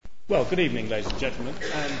Well, good evening, ladies and gentlemen,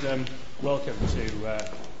 and welcome to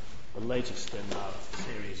the latest in our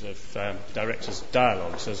series of Directors'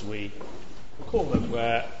 Dialogues, as we call them,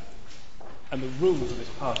 and the rules of this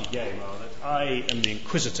party game are that I am the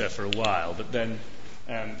inquisitor for a while, but then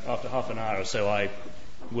after half an hour or so I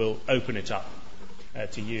will open it up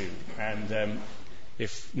to you, and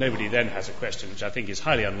if nobody then has a question, which I think is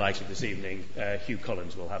highly unlikely this evening, Hugh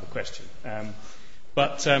Collins will have a question.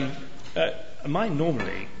 But my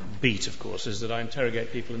normally beat, of course, is that I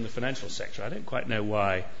interrogate people in the financial sector. I don't quite know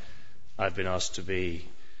why I've been asked to be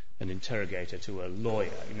an interrogator to a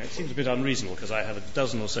lawyer. It seems a bit unreasonable because I have a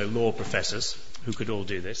dozen or so law professors who could all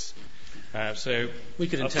do this. So we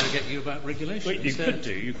could interrogate you about regulation. You could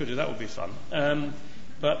do. That would be fun.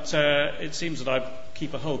 But it seems that I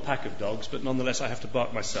keep a whole pack of dogs, but nonetheless I have to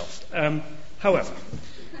bark myself. However,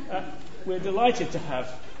 we're delighted to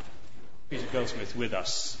have Peter Goldsmith with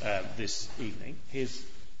us this evening. His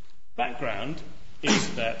background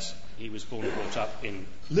is that he was born and brought up in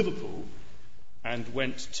Liverpool and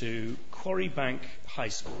went to Quarry Bank High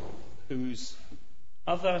School, whose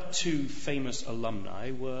other two famous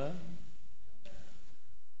alumni were...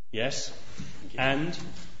 Yes? And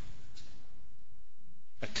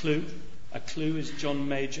a clue is John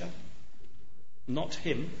Major. Not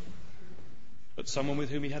him, but someone with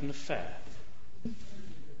whom he had an affair.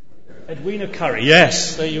 Edwina Curry.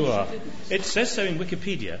 Yes, there you are. It says so in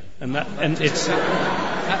Wikipedia,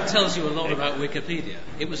 that tells you a lot about Wikipedia.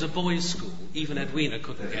 It was a boys' school. Even Edwina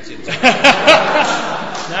couldn't get into it.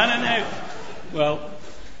 No. Well,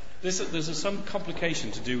 there's some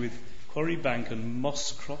complication to do with Quarry Bank and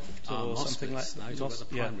Mosscroft or something like that. No, the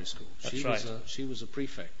primary school. That's right. She was a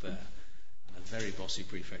prefect there. A very bossy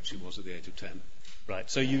prefect she was at the age of 10. Right.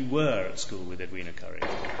 So you were at school with Edwina Curry,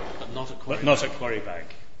 but not at Quarry Bank. Not at Quarry Bank.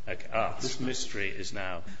 Okay. This mystery is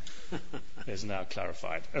now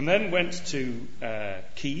clarified. And then went to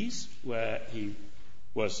Keys, where he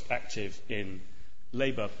was active in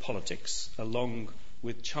Labour politics, along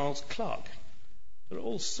with Charles Clarke. There are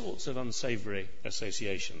all sorts of unsavoury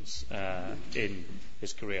associations in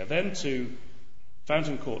his career. Then to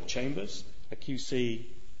Fountain Court Chambers, a QC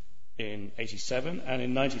in 87, and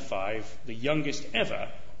in 95, the youngest ever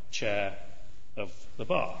chair of the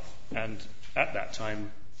bar. And at that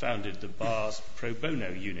time, founded the bar's pro bono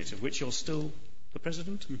unit, of which you're still the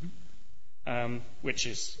president, which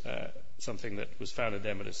is something that was founded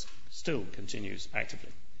then, but still continues actively.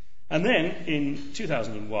 And then in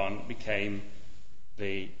 2001 became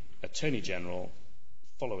the Attorney General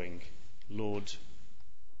following Lord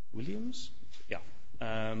Williams,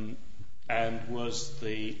 and was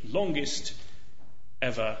the longest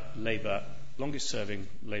serving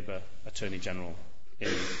Labour Attorney General in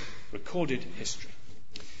recorded history.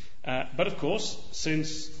 But of course,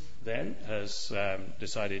 since then has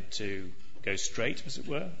decided to go straight, as it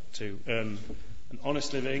were, to earn an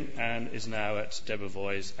honest living, and is now at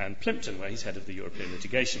Debevoise and Plimpton, where he's head of the European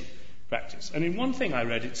litigation practice. And in one thing I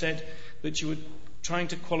read, it said that you were trying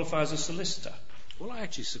to qualify as a solicitor. Well, I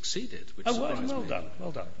actually succeeded, which surprised me. Well done.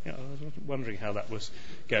 I was wondering how that was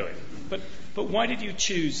going. But why did you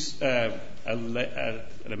choose an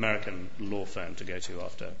American law firm to go to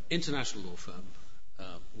after? International law firm,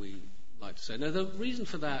 we like to say. No, the reason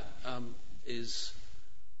for that is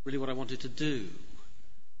really what I wanted to do.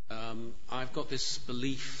 I've got this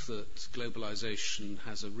belief that globalization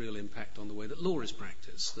has a real impact on the way that law is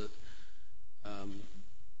practiced,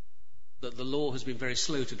 that the law has been very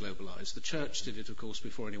slow to globalize. The church did it, of course,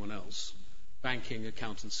 before anyone else. Banking,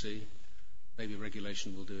 accountancy, maybe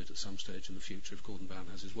regulation will do it at some stage in the future if Gordon Brown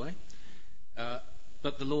has his way.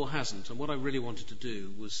 But the law hasn't. And what I really wanted to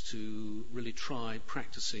do was to really try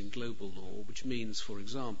practicing global law, which means, for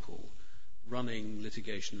example, running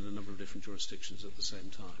litigation in a number of different jurisdictions at the same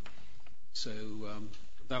time. So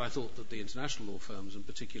that I thought that the international law firms, and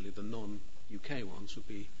particularly the non-UK ones, would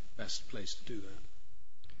be best placed to do that.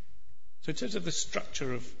 So in terms of the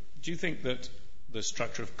structure of... Do you think that the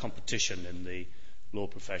structure of competition in the law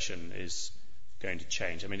profession is going to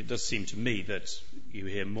change? I mean, it does seem to me that you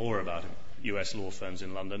hear more about US law firms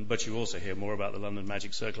in London, but you also hear more about the London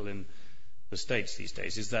Magic Circle in the States these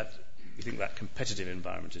days. You think that competitive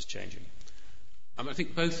environment is changing? I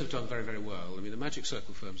think both have done very, very well. I mean, the Magic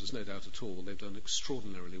Circle firms, there's no doubt at all, they've done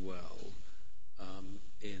extraordinarily well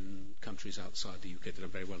in countries outside the UK. They've done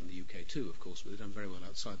very well in the UK too, of course, but they've done very well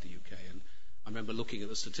outside the UK. And I remember looking at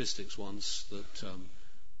the statistics once that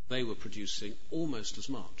they were producing almost as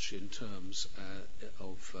much in terms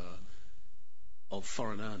of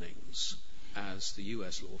foreign earnings as the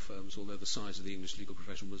US law firms, although the size of the English legal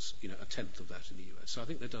profession was, a tenth of that in the US. So I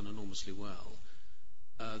think they've done enormously well.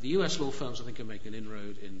 The US law firms, I think, are making an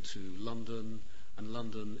inroad into London, and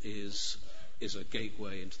London is a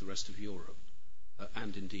gateway into the rest of Europe,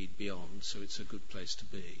 and indeed beyond, so it's a good place to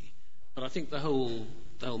be. But I think the whole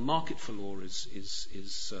market for law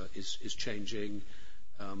is changing.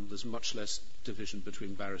 There's much less division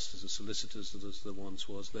between barristers and solicitors than there once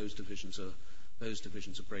was. Those divisions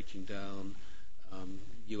are breaking down.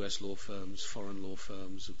 US law firms, foreign law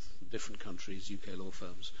firms of different countries, UK law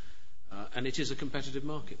firms. And it is a competitive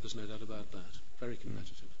market, there's no doubt about that. Very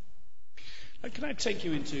competitive. Can I take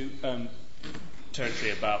you into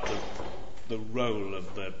territory about the role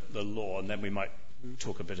of the law, and then we might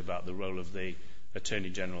talk a bit about the role of the Attorney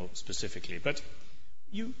General specifically. But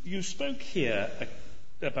you spoke here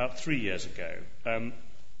about 3 years ago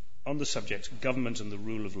on the subject government and the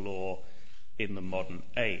rule of law in the modern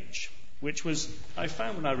age, which was, I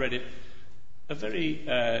found when I read it, a very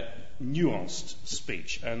nuanced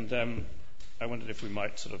speech, and I wondered if we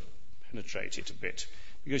might sort of penetrate it a bit.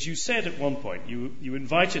 Because you said at one point, you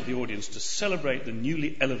invited the audience to celebrate the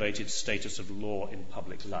newly elevated status of law in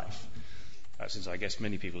public life. Since I guess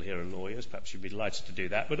many people here are lawyers, perhaps you'd be delighted to do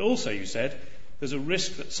that. But also, you said, there's a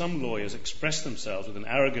risk that some lawyers express themselves with an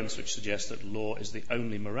arrogance which suggests that law is the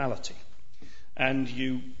only morality. And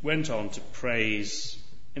you went on to praise,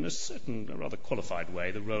 in a certain, rather qualified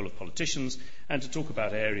way, the role of politicians, and to talk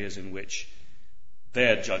about areas in which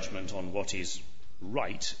their judgment on what is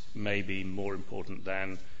right may be more important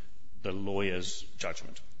than the lawyer's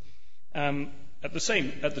judgment. At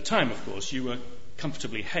the time, of course, you were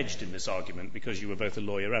comfortably hedged in this argument because you were both a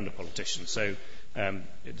lawyer and a politician. So, in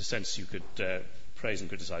a sense, you could praise and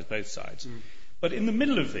criticise both sides. But in the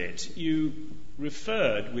middle of it, you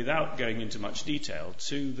referred, without going into much detail,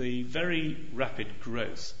 to the very rapid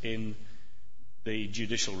growth in the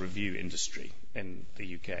judicial review industry in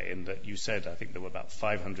the UK, in that you said, I think there were about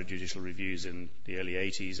 500 judicial reviews in the early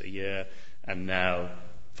 80s a year, and now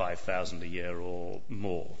 5,000 a year or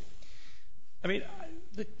more. I mean,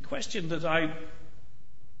 the question that I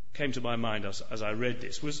came to my mind as I read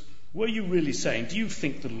this was, were you really saying, do you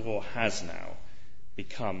think the law has now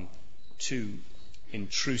become too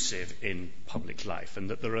intrusive in public life, and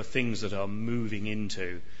that there are things that are moving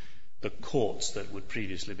into the courts that would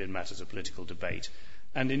previously have been matters of political debate?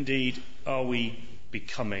 And indeed, are we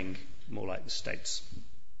becoming more like the states?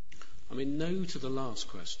 I mean, no to the last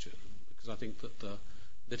question, because I think that the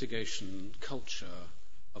litigation culture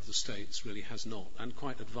of the states really has not, and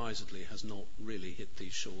quite advisedly has not really hit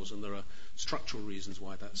these shores, and there are structural reasons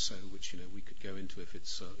why that's so, which we could go into if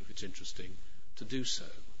it's interesting to do so.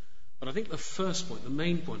 But I think the first point, the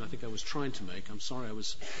main point I think I was trying to make, I'm sorry I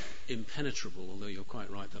was impenetrable, although you're quite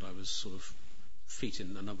right that I was sort of feet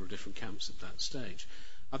in a number of different camps at that stage.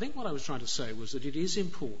 I think what I was trying to say was that it is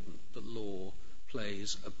important that law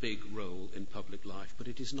plays a big role in public life, but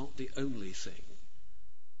it is not the only thing.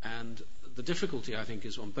 And the difficulty, I think,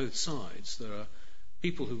 is on both sides. There are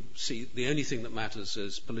people who see the only thing that matters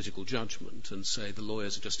is political judgment and say the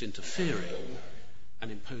lawyers are just interfering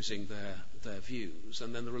and imposing their views.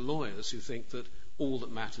 And then there are lawyers who think that all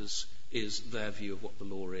that matters is their view of what the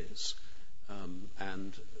law is.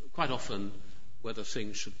 And quite often, whether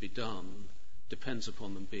things should be done depends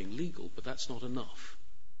upon them being legal, but that's not enough.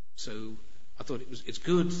 So I thought it's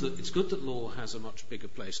good that law has a much bigger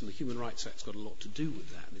place, and the Human Rights Act's got a lot to do with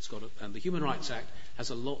that. And the Human Rights Act has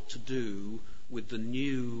a lot to do with the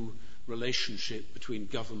new relationship between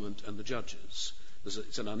government and the judges.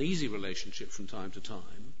 It's an uneasy relationship from time to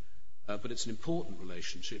time, but it's an important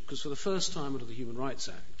relationship because for the first time under the Human Rights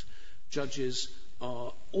Act, judges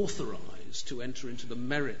are authorised to enter into the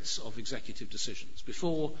merits of executive decisions.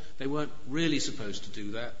 Before, they weren't really supposed to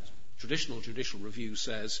do that. Traditional judicial review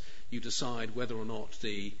says you decide whether or not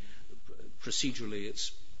procedurally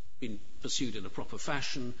it's been pursued in a proper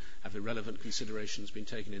fashion, have irrelevant considerations been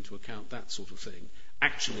taken into account, that sort of thing.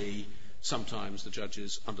 Actually, sometimes the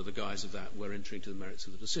judges, under the guise of that, were entering to the merits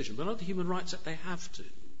of the decision. But under the Human Rights Act, they have to,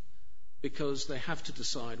 because they have to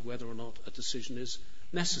decide whether or not a decision is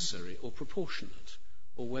necessary or proportionate,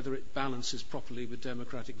 or whether it balances properly with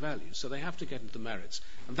democratic values. So they have to get into the merits.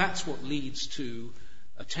 And that's what leads to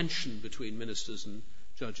a tension between ministers and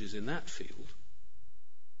judges in that field,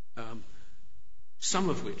 some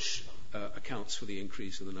of which accounts for the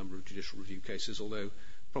increase in the number of judicial review cases, although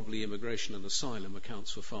probably immigration and asylum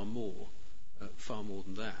accounts for far more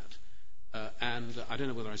than that. And I don't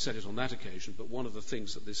know whether I said it on that occasion, but one of the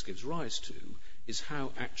things that this gives rise to is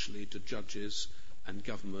how actually do judges and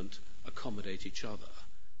government accommodate each other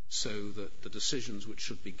so that the decisions which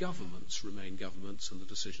should be governments remain governments and the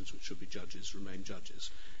decisions which should be judges remain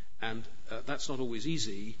judges. And that's not always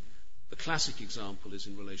easy, The classic example is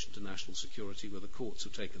in relation to national security, where the courts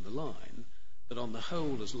have taken the line that on the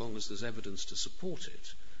whole, as long as there's evidence to support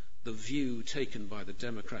it, the view taken by the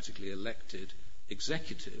democratically elected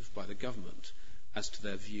executive, by the government, as to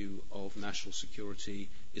their view of national security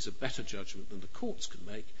is a better judgment than the courts can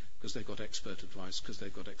make, because they've got expert advice, because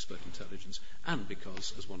they've got expert intelligence, and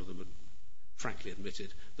because, as one of them had frankly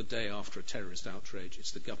admitted, the day after a terrorist outrage,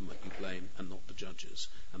 it's the government you blame and not the judges.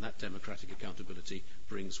 And that democratic accountability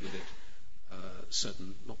brings with it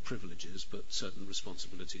certain, not privileges, but certain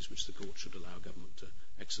responsibilities which the court should allow government to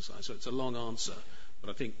exercise. So it's a long answer, but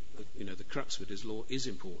I think that, the crux of it is law is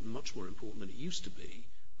important, much more important than it used to be,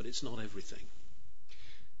 but it's not everything.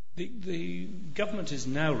 The government is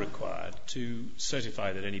now required to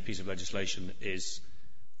certify that any piece of legislation is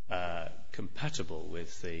compatible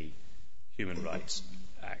with the Human Rights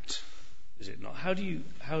Act, is it not? How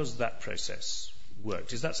has that process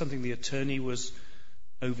worked? Is that something the attorney was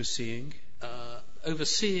overseeing?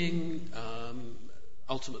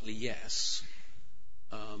 Ultimately, yes.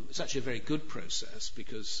 It's actually a very good process,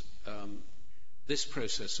 because this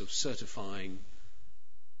process of certifying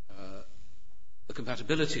the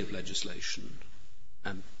compatibility of legislation,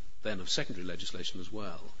 and then of secondary legislation as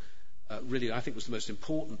well, really, I think, was the most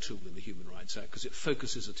important tool in the Human Rights Act, because it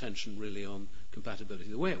focuses attention really on compatibility.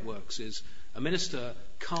 The way it works is a minister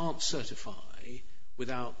can't certify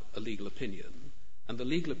without a legal opinion, and the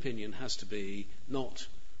legal opinion has to be not,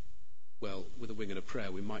 well, with a wing and a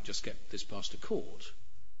prayer, we might just get this past a court,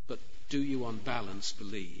 but do you on balance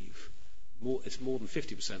believe it's more than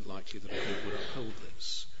 50% likely that a court would uphold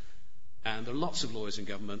this? And there are lots of lawyers in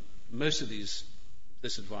government. Most of this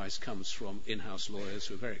advice comes from in-house lawyers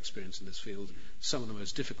who are very experienced in this field. Some of the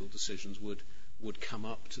most difficult decisions would come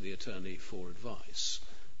up to the attorney for advice.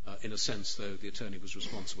 In a sense, though, the attorney was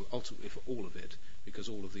responsible ultimately for all of it, because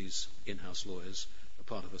all of these in-house lawyers are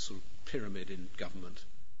part of a sort of pyramid in government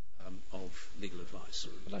of legal advice.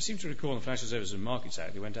 But I seem to recall in the Financial Services and Markets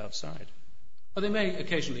Act they went outside. Well, they may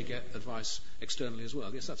occasionally get advice externally as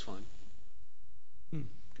well. Yes, that's fine.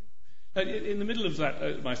 In the middle of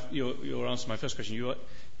that, your answer to my first question,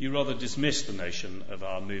 you rather dismissed the notion of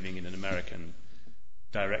our moving in an American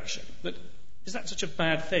direction. But is that such a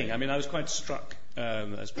bad thing? I mean, I was quite struck,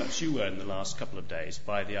 as perhaps you were in the last couple of days,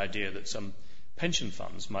 by the idea that some pension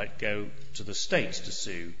funds might go to the States to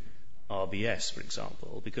sue RBS, for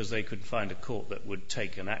example, because they could find a court that would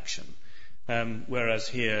take an action, whereas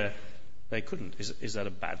here they couldn't. Is that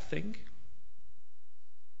a bad thing?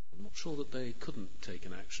 I'm not sure that they couldn't take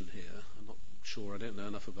an action here. I'm not sure. I don't know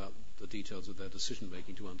enough about the details of their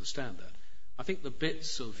decision-making to understand that. I think the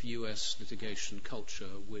bits of US litigation culture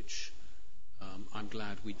which I'm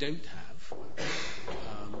glad we don't have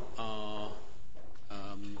are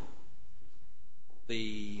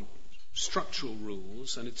the structural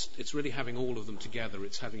rules, and it's really having all of them together.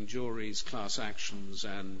 It's having juries, class actions,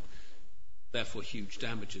 and therefore huge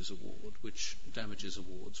damages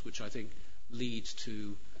awards, which I think lead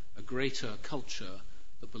to a greater culture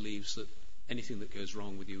that believes that anything that goes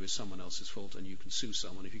wrong with you is someone else's fault, and you can sue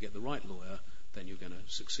someone. If you get the right lawyer, then you're going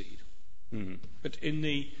to succeed. Mm-hmm. But in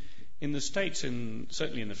the States,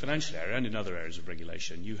 certainly in the financial area and in other areas of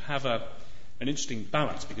regulation, you have an interesting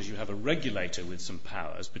balance, because you have a regulator with some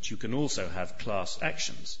powers, but you can also have class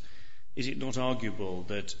actions. Is it not arguable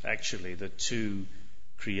that actually the two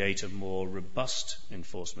create a more robust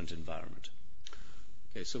enforcement environment?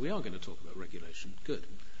 Okay, so we are going to talk about regulation. Good.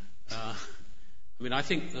 I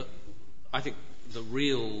think the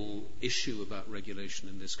real issue about regulation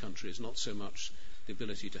in this country is not so much the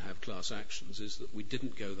ability to have class actions, is that we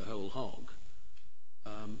didn't go the whole hog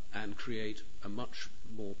and create a much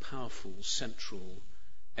more powerful central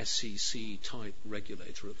SEC-type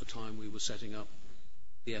regulator at the time we were setting up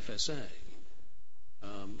the FSA.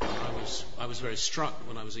 I was very struck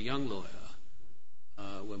when I was a young lawyer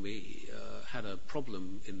when we had a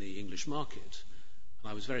problem in the English market. And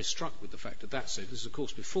I was very struck with the fact that this is of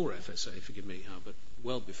course before FSA, forgive me, but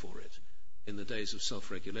well before it, in the days of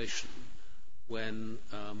self-regulation, when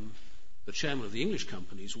the chairman of the English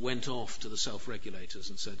companies went off to the self-regulators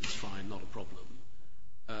and said it's fine, not a problem.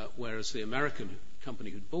 Whereas the American company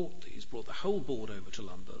who'd bought these brought the whole board over to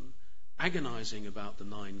London, agonizing about the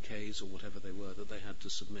 9Ks or whatever they were that they had to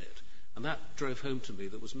submit. And that drove home to me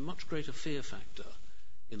that there was a much greater fear factor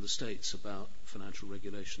in the States about financial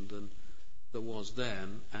regulation than there was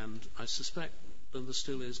then, and I suspect than there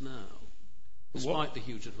still is now, despite the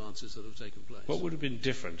huge advances that have taken place. What would have been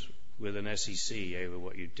different with an SEC over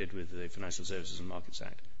what you did with the Financial Services and Markets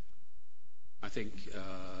Act? I think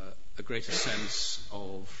a greater sense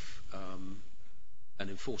of an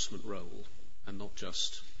enforcement role and not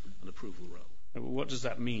just an approval role. What does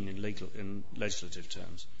that mean in legislative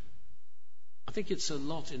terms? I think it's a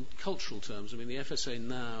lot in cultural terms. I mean, the FSA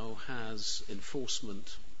now has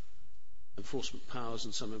enforcement powers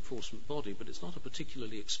and some enforcement body, but it's not a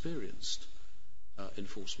particularly experienced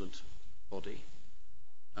enforcement body.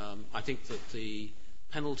 I think that the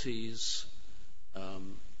penalty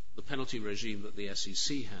regime that the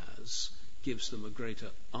SEC has gives them a greater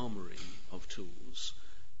armory of tools,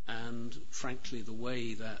 and frankly the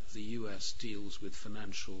way that the US deals with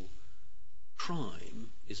financial crime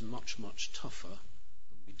is much, much tougher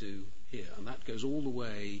than we do here, and that goes all the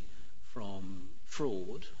way from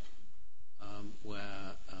fraud, where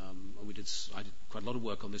I did quite a lot of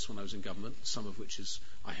work on this when I was in government, some of which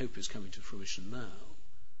I hope is coming to fruition now,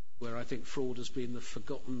 where I think fraud has been the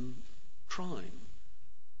forgotten crime.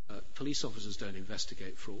 Police officers don't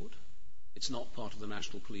investigate fraud. It's not part of the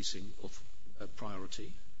national policing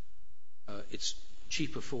priority. It's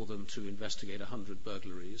cheaper for them to investigate 100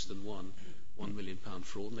 burglaries than £1 million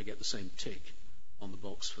fraud, and they get the same tick on the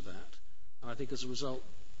box for that. And I think as a result,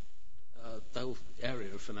 the whole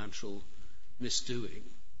area of financial misdoing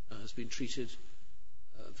has been treated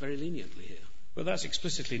very leniently here. Well, that's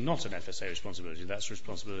explicitly not an FSA responsibility. That's the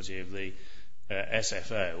responsibility of the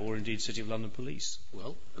SFO, or indeed City of London Police.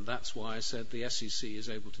 Well, and that's why I said the SEC is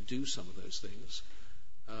able to do some of those things.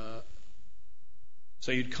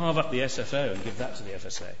 So you'd carve up the SFO and give that to the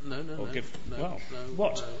FSA? No.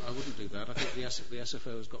 What? No, I wouldn't do that. I think the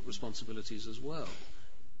SFO has got responsibilities as well.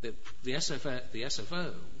 The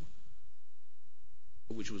SFO,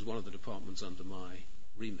 which was one of the departments under my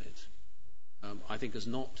remit, I think has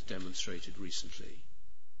not demonstrated recently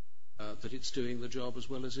that it's doing the job as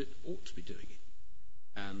well as it ought to be doing it.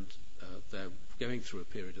 And they're going through a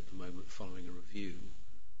period at the moment following a review,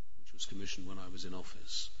 which was commissioned when I was in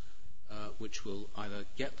office, which will either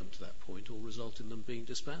get them to that point or result in them being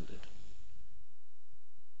disbanded.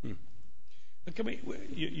 You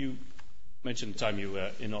mentioned the time you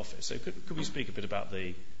were in office, so could we speak a bit about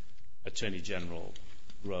the Attorney General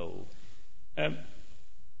role?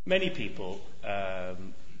 Many people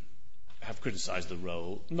have criticised the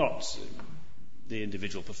role, not the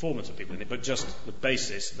individual performance of people in it, but just the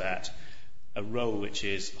basis that a role which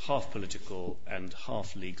is half political and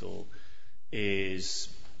half legal is,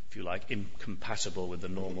 if you like, incompatible with the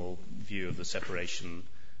normal view of the separation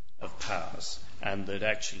of powers, and that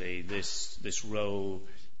actually this role,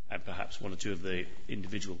 and perhaps one or two of the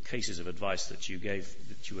individual cases of advice that you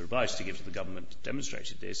were advised to give to the government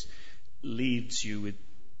demonstrated this, leaves you with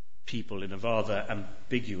people in a rather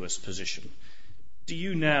ambiguous position. Do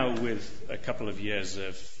you now, with a couple of years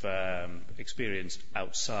of experience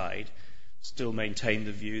outside, still maintain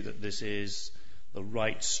the view that this is the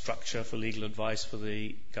right structure for legal advice for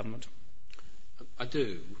the government? I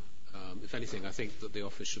do. If anything, I think that the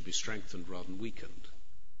office should be strengthened rather than weakened.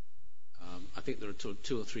 I think there are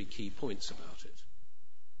two or three key points about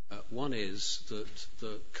it. One is that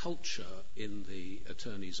the culture in the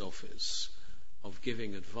Attorney's office of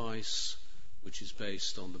giving advice which is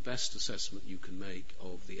based on the best assessment you can make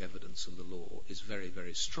of the evidence and the law is very,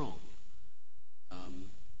 very strong.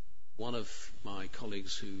 One of my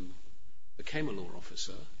colleagues who became a law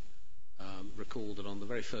officer recalled that on the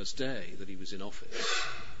very first day that he was in office,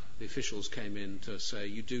 the officials came in to say,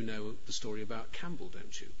 "You do know the story about Campbell,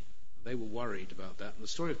 don't you?" And they were worried about that. And the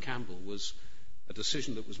story of Campbell was a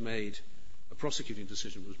decision that was made, a prosecuting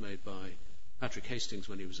decision was made by Patrick Hastings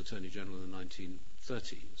when he was Attorney General in the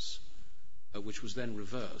 1930s, which was then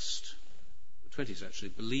reversed, the 20s actually,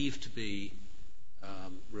 believed to be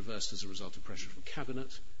reversed as a result of pressure from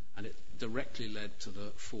Cabinet, and it directly led to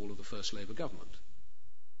the fall of the first Labour government.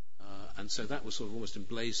 And so that was sort of almost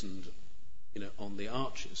emblazoned, on the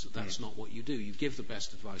arches, that that's not what you do. You give the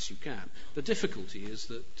best advice you can. The difficulty is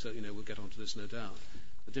that, we'll get onto this no doubt,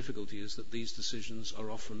 the difficulty is that these decisions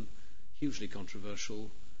are often hugely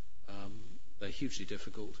controversial, they're hugely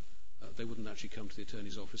difficult, they wouldn't actually come to the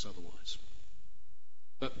Attorney's office otherwise.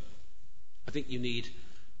 But I think you need,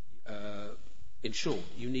 in short,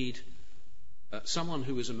 you need someone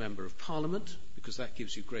who is a member of Parliament, because that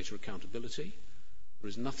gives you greater accountability. There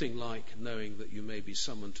is nothing like knowing that you may be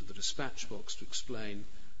summoned to the dispatch box to explain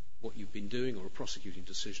what you've been doing, or a prosecuting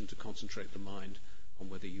decision to concentrate the mind on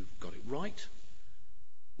whether you've got it right.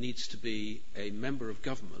 Needs to be a member of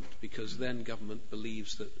government, because then government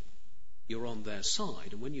believes that you're on their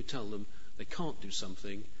side, and when you tell them they can't do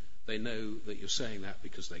something, they know that you're saying that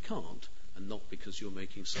because they can't, and not because you're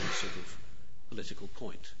making some sort of political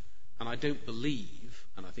point. And I don't believe,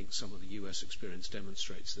 and I think some of the US experience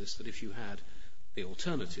demonstrates this, that if you had the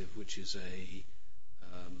alternative, which is a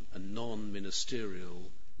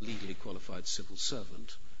non-ministerial, legally qualified civil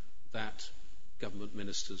servant, that government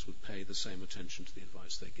ministers would pay the same attention to the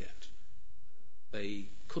advice they get. They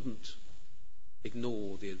couldn't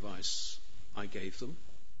ignore the advice I gave them.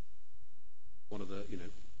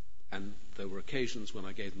 And there were occasions when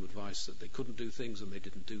I gave them advice that they couldn't do things and they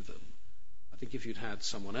didn't do them. I think if you'd had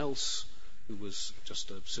someone else who was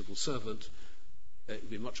just a civil servant, it would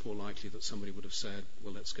be much more likely that somebody would have said,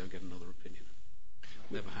 well, let's go get another opinion.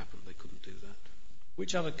 It never happened. They couldn't do that.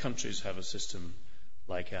 Which other countries have a system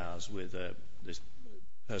like ours with this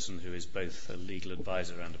person who is both a legal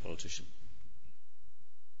advisor and a politician?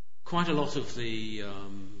 Quite a lot of the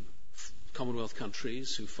Commonwealth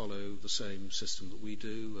countries who follow the same system that we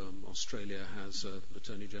do. Australia has an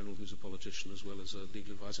Attorney General who's a politician as well as a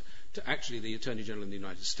legal advisor. Actually, the Attorney General in the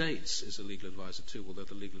United States is a legal advisor too, although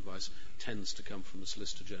the legal advice tends to come from the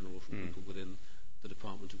Solicitor General, from people within the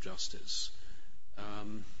Department of Justice.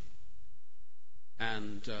 I'm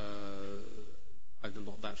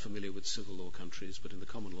not that familiar with civil law countries, but in the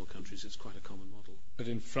common law countries it's quite a common model. But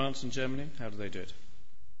in France and Germany, how do they do it?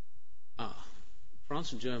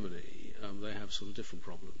 France and Germany, they have sort of different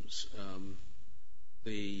problems.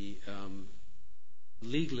 The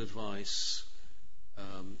legal advice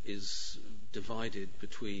is divided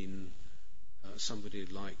between somebody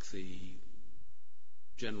like the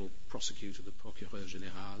General Prosecutor, the Procureur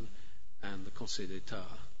Général, and the Conseil d'État,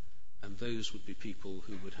 and those would be people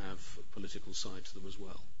who would have a political side to them as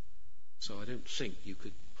well. So I don't think you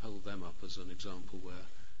could hold them up as an example where,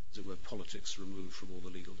 as it were, politics removed from all the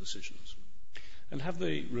legal decisions. And have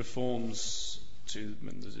the reforms to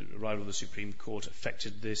the arrival of the Supreme Court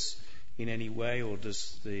affected this in any way, or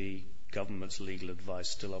does the government's legal advice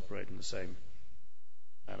still operate in the same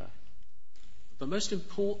manner? The most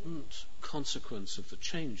important consequence of the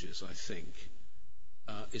changes, I think,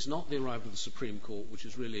 is not the arrival of the Supreme Court, which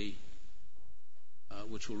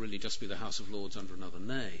will really just be the House of Lords under another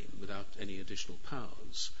name, without any additional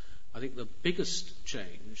powers. I think the biggest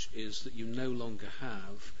change is that you no longer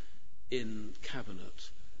have in Cabinet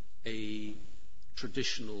a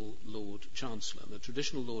traditional Lord Chancellor. The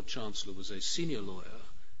traditional Lord Chancellor was a senior lawyer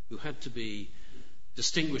who had to be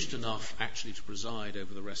distinguished enough actually to preside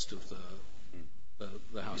over the rest of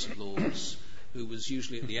the House of Lords, who was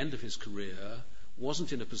usually at the end of his career,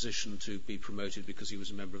 wasn't in a position to be promoted because he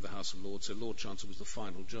was a member of the House of Lords, so Lord Chancellor was the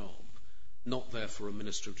final job, not therefore a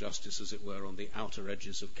Minister of Justice, as it were, on the outer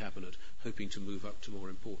edges of Cabinet, hoping to move up to more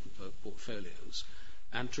important portfolios,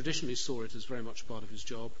 and traditionally saw it as very much part of his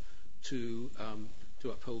job to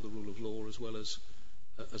uphold the rule of law as well as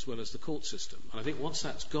the court system. And I think once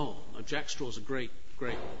that's gone, and Jack Straw's a great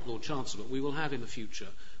Lord Chancellor, but we will have in the future,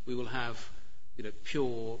 we will have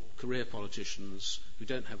pure career politicians who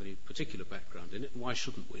don't have any particular background in it. And why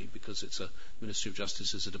shouldn't we? Because it's a Ministry of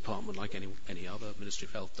Justice is a department like any other. Ministry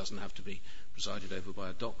of Health doesn't have to be presided over by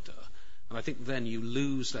a doctor. And I think then you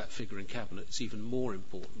lose that figure in Cabinet. It's even more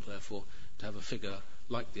important, therefore, to have a figure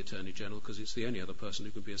like the Attorney General, because it's the only other person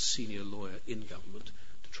who can be a senior lawyer in government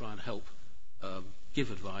to try and help give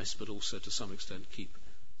advice, but also to some extent keep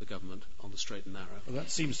the government on the straight and narrow. Well, that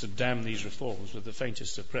seems to damn these reforms with the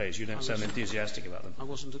faintest of praise. You don't sound enthusiastic about them. I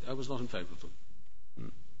was not in favour of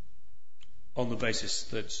them. On the basis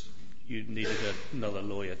that you needed another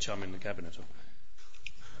lawyer chum in the cabinet?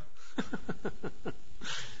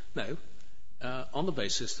 No. On the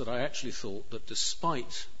basis that I actually thought that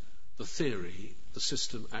despite the theory, the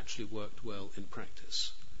system actually worked well in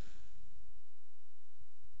practice.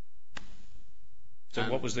 So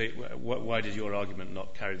why did your argument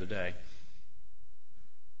not carry the day?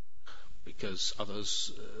 Because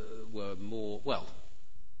others were more, well,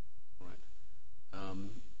 right.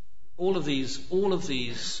 All of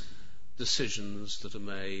these decisions that are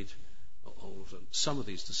made, all of them, some of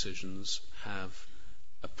these decisions have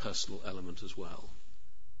a personal element as well.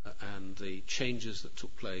 And the changes that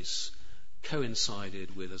took place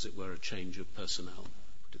coincided with, as it were, a change of personnel,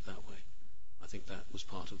 put it that way. I think that was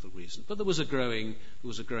part of the reason. But there was a growing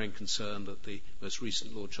concern that the most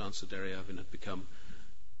recent Lord Chancellor Deriavin had become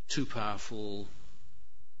too powerful.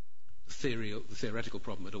 The theoretical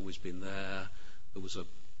problem had always been there. There was a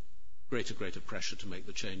greater pressure to make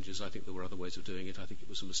the changes. I think there were other ways of doing it. I think it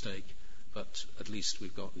was a mistake. But at least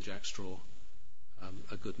we've got in Jack Straw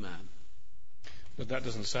a good man. But that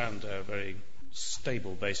doesn't sound a very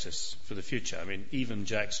stable basis for the future. I mean, even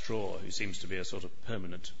Jack Straw, who seems to be a sort of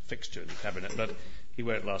permanent fixture in the cabinet, but he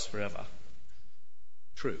won't last forever.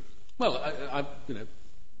 True. Well,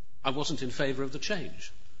 I wasn't in favour of the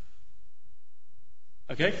change.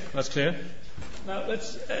 Okay, that's clear. Now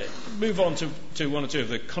let's move on to one or two of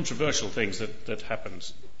the controversial things that happened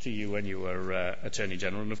to you when you were Attorney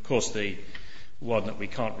General. And of course, the one that we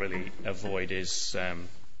can't really avoid is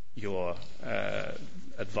your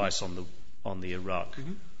advice on the Iraq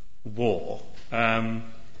war.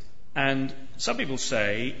 And some people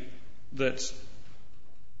say that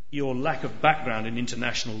your lack of background in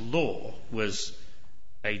international law was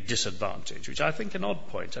a disadvantage, which I think an odd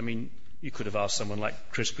point. I mean, you could have asked someone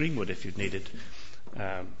like Chris Greenwood if you'd needed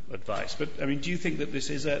advice. But, I mean, do you think that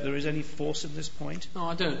there is any force in this point? No,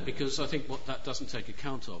 I don't, because I think what that doesn't take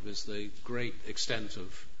account of is the great extent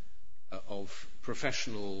of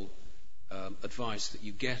professional advice that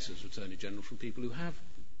you get as Attorney General from people who have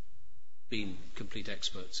been complete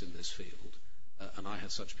experts in this field. And I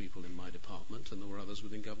had such people in my department, and there were others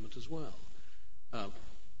within government as well.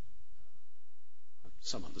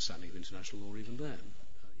 Some understanding of international law even then, even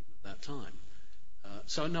at that time.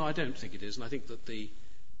 So no, I don't think it is, and I think that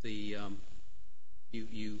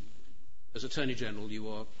you as Attorney General, you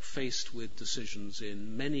are faced with decisions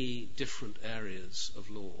in many different areas of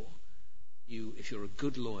law. If you're a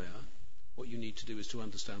good lawyer, what you need to do is to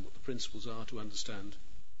understand what the principles are, to understand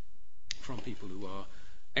from people who are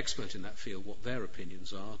expert in that field what their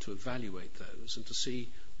opinions are, to evaluate those, and to see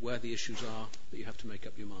where the issues are that you have to make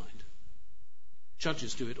up your mind.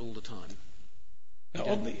 Judges do it all the time. Now,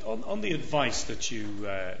 on the advice that you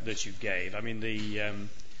gave, I mean,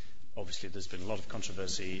 obviously there's been a lot of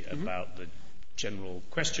controversy about the general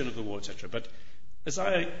question of the war, etc. But as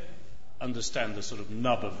I understand the sort of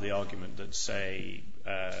nub of the argument that, say,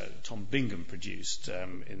 Tom Bingham produced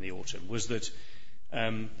in the autumn, was that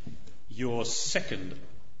your second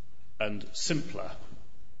and simpler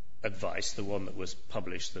advice, the one that was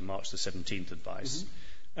published, the March the 17th advice,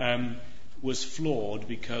 was flawed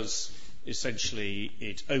because essentially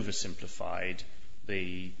it oversimplified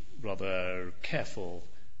the rather careful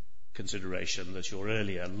consideration that your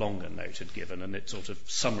earlier longer note had given, and it sort of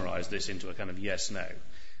summarised this into a kind of yes-no.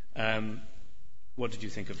 What did you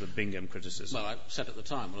think of the Bingham criticism? Well, I said at the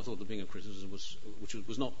time, I thought the Bingham criticism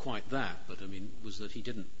was not quite that, but I mean, was that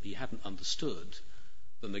he hadn't understood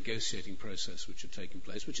the negotiating process which had taken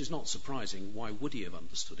place, which is not surprising. Why would he have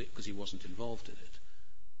understood it? Because he wasn't involved in it.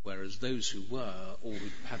 Whereas those who were, or who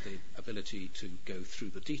had the ability to go through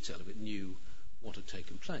the detail of it, knew what had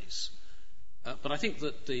taken place. But I think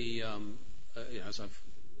that as I've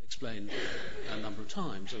explained a number of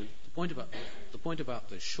times, the point about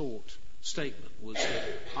the short statement was that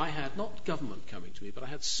I had not government coming to me, but I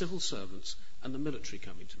had civil servants and the military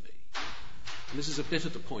coming to me. And this is a bit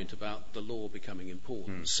of the point about the law becoming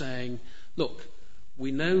important, saying, look,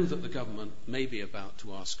 we know that the government may be about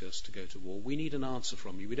to ask us to go to war. We need an answer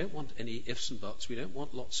from you. We don't want any ifs and buts. We don't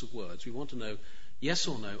want lots of words. We want to know yes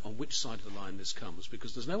or no on which side of the line this comes,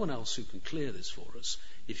 because there's no one else who can clear this for us.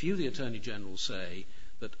 If you, the Attorney General, say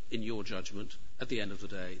that in your judgment, at the end of the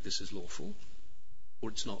day, this is lawful, or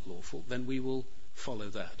it's not lawful, then we will follow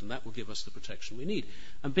that, and that will give us the protection we need.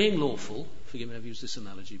 And being lawful, forgive me, I've used this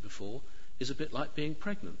analogy before, is a bit like being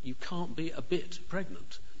pregnant. You can't be a bit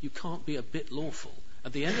pregnant. You can't be a bit lawful.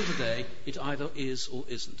 At the end of the day, it either is or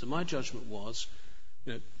isn't. And my judgment was,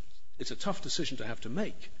 it's a tough decision to have to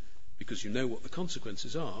make, because you know what the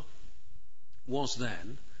consequences are, was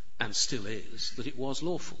then, and still is, that it was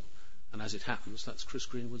lawful. And as it happens, that's Chris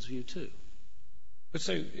Greenwood's view too. But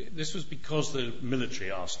so this was because the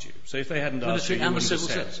military asked you. So if they hadn't asked you, you wouldn't have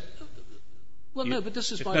said. Well, no, but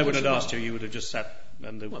this is if no one had asked you, you would have just sat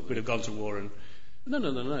and would have gone to war and. No.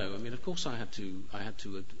 I mean, of course,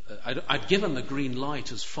 I'd given the green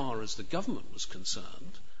light as far as the government was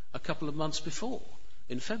concerned a couple of months before,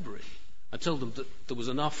 in February. I told them that there was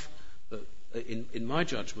enough. In my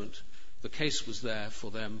judgment, the case was there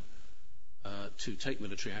for them to take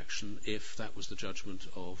military action if that was the judgment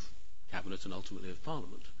of Cabinet and ultimately of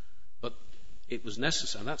Parliament. But it was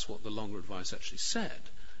necessary, and that's what the longer advice actually said.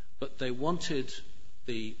 But they wanted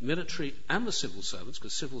the military and the civil servants,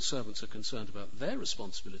 because civil servants are concerned about their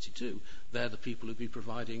responsibility too. They're the people who'd be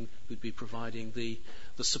providing the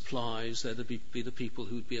supplies. They'd be the people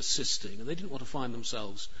who'd be assisting, and they didn't want to find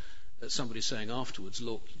themselves somebody saying afterwards,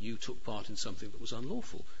 "Look, you took part in something that was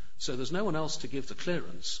unlawful." So there's no one else to give the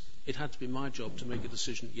clearance. It had to be my job to make a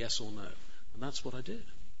decision, yes or no, and that's what I did.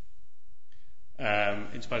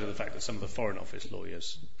 In spite of the fact that some of the Foreign Office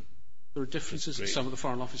lawyers. There are differences. Disagreed. Some of the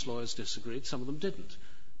Foreign Office lawyers disagreed, some of them didn't.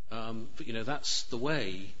 But that's the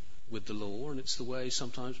way with the law, and it's the way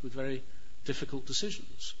sometimes with very difficult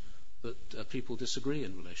decisions that people disagree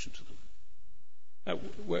in relation to them.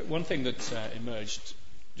 One thing that emerged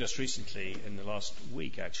just recently in the last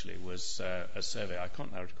week actually was a survey, I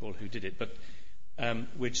can't now recall who did it, but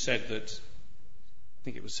which said that I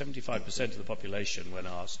think it was 75% of the population, when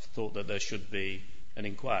asked, thought that there should be an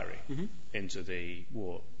inquiry into the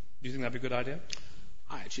war. Do you think that'd be a good idea?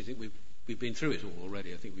 I actually think we we've been through it all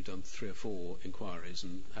already. I think we've done 3 or 4 inquiries,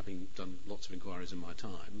 and having done lots of inquiries in my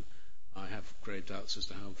time, I have grave doubts as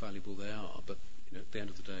to how valuable they are. But at the end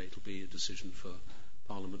of the day, it'll be a decision for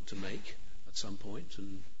Parliament to make at some point,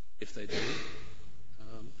 and if they do,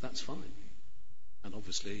 that's fine. And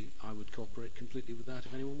obviously, I would cooperate completely with that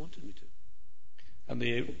if anyone wanted me to. And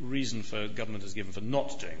the reason for government has given for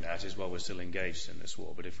not doing that is, well, we're still engaged in this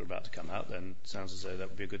war, but if we're about to come out, then it sounds as though that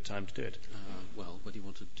would be a good time to do it. Well, whether you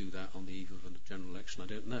want to do that on the eve of a general election, I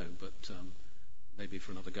don't know, but maybe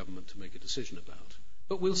for another government to make a decision about.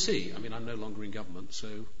 But we'll see. I mean, I'm no longer in government, so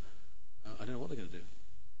I don't know what they're going to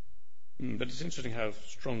do. But it's interesting how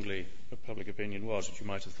strongly the public opinion was, which you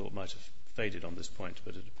might have thought might have faded on this point,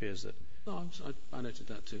 but it appears that... No, I noted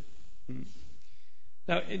that too.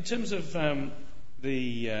 Now, in terms of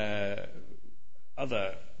the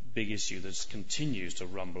other big issue that continues to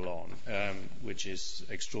rumble on, which is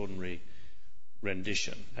extraordinary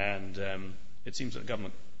rendition, and it seems that the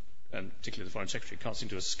government, and particularly the Foreign Secretary, can't seem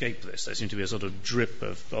to escape this. There seems to be a sort of drip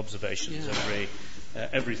of observations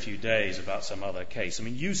every few days about some other case. I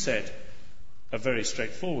mean, you said very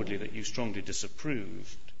straightforwardly that you strongly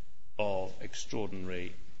disapproved of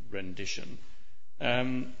extraordinary rendition.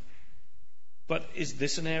 But is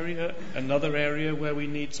this another area where we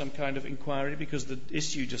need some kind of inquiry? Because the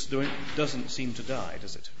issue just doesn't seem to die,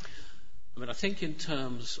 does it? I mean, I think in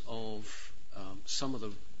terms of some of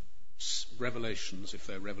the revelations, if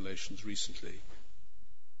they're revelations recently,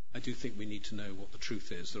 I do think we need to know what the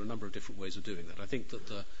truth is. There are a number of different ways of doing that. I think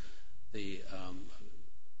that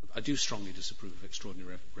I do strongly disapprove of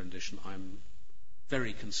extraordinary rendition. I'm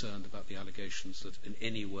very concerned about the allegations that in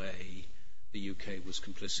any way the UK was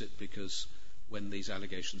complicit, because when these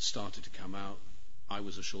allegations started to come out, I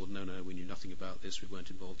was assured, no, we knew nothing about this, we weren't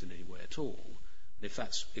involved in any way at all. And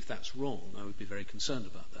if that's wrong, I would be very concerned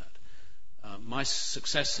about that. My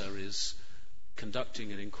successor is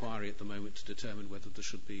conducting an inquiry at the moment to determine whether there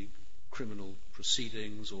should be criminal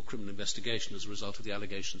proceedings or criminal investigation as a result of the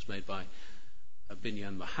allegations made by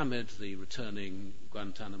Binyan Mohammed, the returning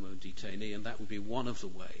Guantanamo detainee, and that would be one of the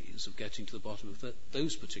ways of getting to the bottom of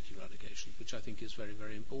those particular allegations, which I think is very,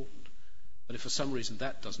 very important. But if for some reason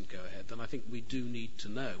that doesn't go ahead, then I think we do need to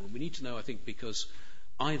know. And we need to know, I think, because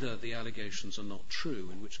either the allegations are not true,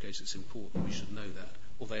 in which case it's important we should know that,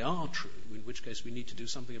 or they are true, in which case we need to do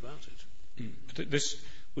something about it. But this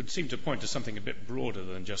would seem to point to something a bit broader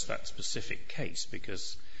than just that specific case,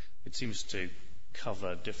 because it seems to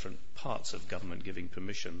cover different parts of government giving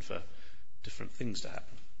permission for different things to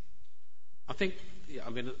happen. I think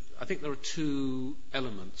there are 2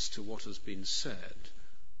 elements to what has been said.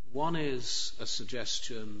 One is a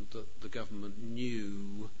suggestion that the government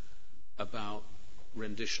knew about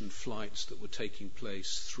rendition flights that were taking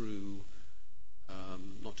place through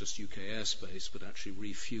not just UK airspace, but actually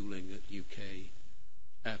refueling at UK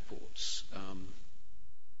airports.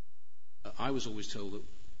 I was always told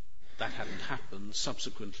that hadn't happened.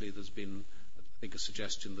 Subsequently, there's been, I think, a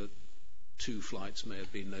suggestion that 2 flights may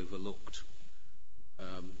have been overlooked.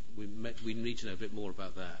 We need to know a bit more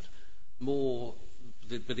about that.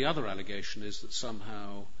 But the other allegation is that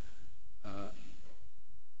somehow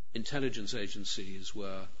intelligence agencies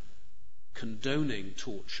were condoning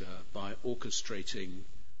torture by orchestrating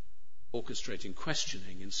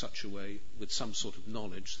questioning in such a way with some sort of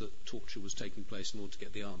knowledge that torture was taking place in order to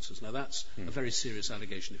get the answers. Now, that's a very serious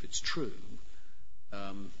allegation if it's true.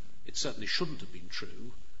 It certainly shouldn't have been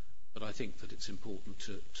true, but I think that it's important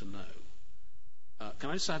to know. Can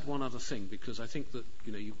I just add one other thing? Because I think that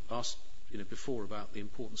you asked before about the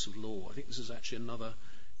importance of law. I think this is actually another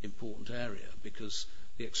important area, because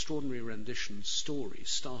the extraordinary rendition story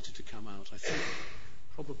started to come out, I think,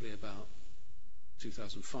 probably about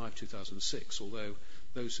 2005, 2006, although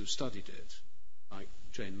those who've studied it, like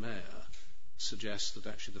Jane Mayer, suggest that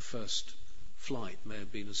actually the first flight may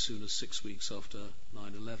have been as soon as 6 weeks after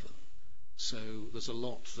 9/11. So there's a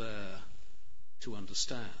lot there to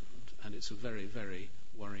understand, and it's a very, very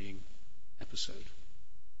worrying episode.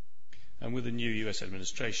 And with the new US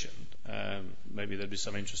administration, maybe there'd be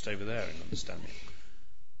some interest over there in understanding.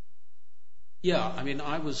 Yeah, I mean,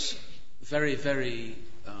 I was very, very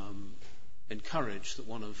encouraged that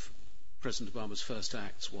one of President Obama's first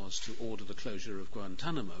acts was to order the closure of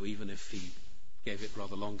Guantanamo, even if he gave it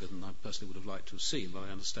rather longer than I personally would have liked to have seen, but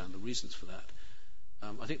I understand the reasons for that.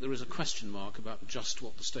 I think there is a question mark about just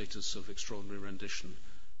what the status of extraordinary rendition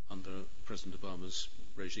under President Obama's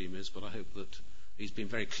regime is, but I hope that he's been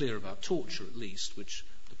very clear about torture, at least, which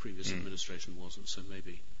the previous administration wasn't, so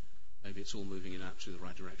maybe it's all moving in actually the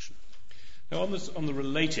right direction. Now, on the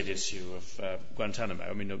related issue of Guantanamo,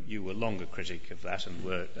 I mean, you were long a critic of that and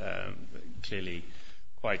were clearly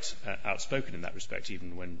quite outspoken in that respect,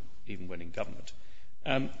 even when in government.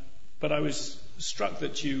 But I was struck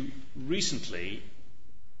that you recently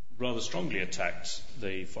rather strongly attacked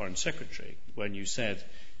the Foreign Secretary when you said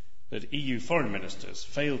that EU foreign ministers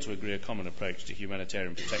failed to agree a common approach to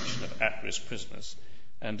humanitarian protection of at-risk prisoners,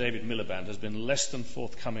 and David Miliband has been less than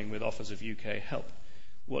forthcoming with offers of UK help.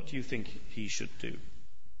 What do you think he should do?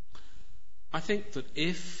 I think that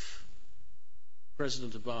if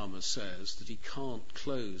President Obama says that he can't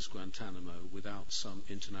close Guantanamo without some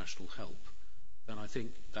international help, then I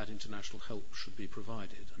think that international help should be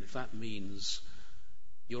provided. And if that means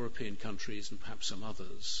European countries and perhaps some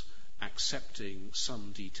others accepting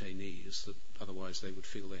some detainees that otherwise they would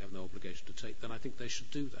feel they have no obligation to take, then I think they should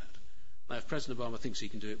do that. Now, if President Obama thinks he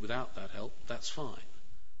can do it without that help, that's fine.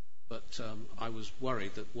 But I was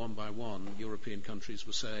worried that one by one European countries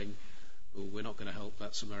were saying, oh, we're not going to help,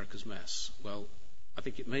 that's America's mess. Well, I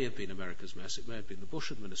think it may have been America's mess, it may have been the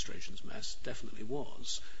Bush administration's mess, definitely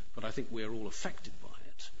was, but I think we're all affected by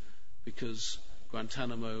it because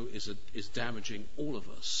Guantanamo is damaging all of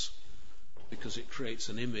us because it creates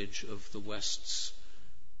an image of the West's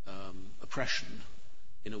oppression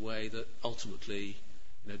in a way that ultimately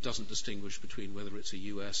doesn't distinguish between whether it's a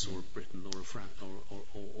US or a Britain or a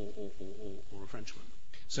Frenchman.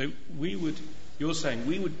 So you're saying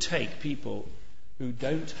we would take people who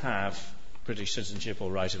don't have British citizenship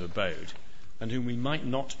or right of abode and whom we might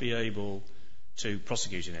not be able to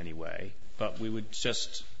prosecute in any way, but we would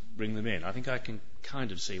just bring them in. I think I can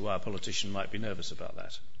kind of see why a politician might be nervous about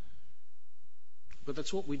that. But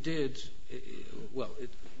that's what we did,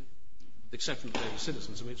 except for the Davies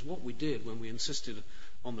citizens. I mean, it's what we did when we insisted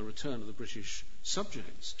on the return of the British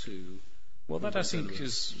subjects to... Well, that I think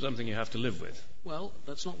is something you have to live with. Well,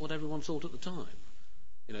 that's not what everyone thought at the time.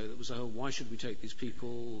 There was a whole, why should we take these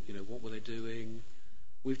people? What were they doing?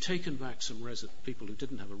 We've taken back some people who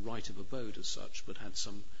didn't have a right of abode as such, but had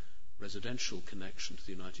some residential connection to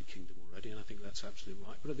the United Kingdom already, and I think that's absolutely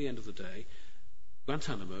right. But at the end of the day,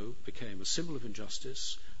 Guantanamo became a symbol of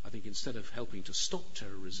injustice. I think instead of helping to stop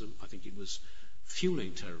terrorism, I think it was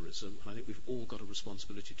fueling terrorism, and I think we've all got a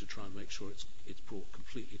responsibility to try and make sure it's brought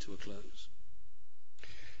completely to a close.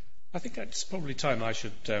 I think it's probably time I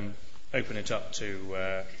should open it up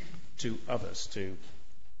to others to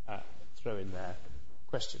throw in their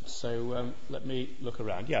questions. So let me look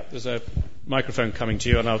around. Yeah, there's a microphone coming to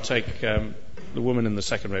you, and I'll take the woman in the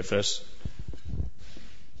second row first.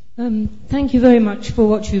 Thank you very much for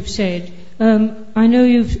what you've said. I know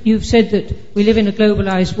you've said that we live in a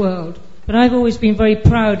globalised world, but I've always been very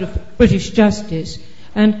proud of British justice.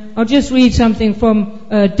 And I'll just read something from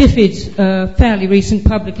Davies' fairly recent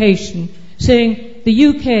publication, saying the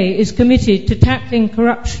UK is committed to tackling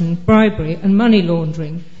corruption, bribery and money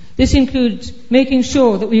laundering. This includes making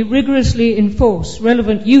sure that we rigorously enforce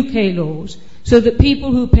relevant UK laws so that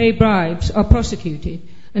people who pay bribes are prosecuted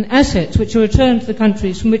and assets which are returned to the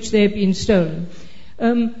countries from which they have been stolen.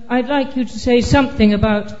 I'd like you to say something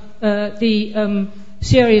about the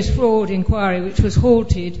serious fraud inquiry which was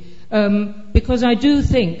halted, because I do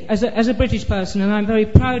think, as a British person, and I'm very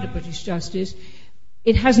proud of British justice,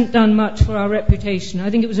 it hasn't done much for our reputation. I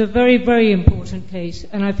think it was a very, very important case,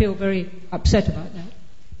 and I feel very upset about that.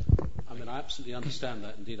 I mean, I absolutely understand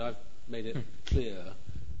that. Indeed, I've made it clear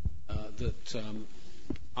that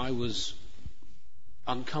I was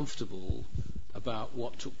uncomfortable about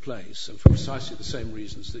what took place, and for precisely the same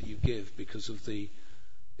reasons that you give, because of the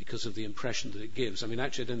impression that it gives. I mean,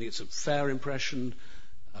 actually, I don't think it's a fair impression.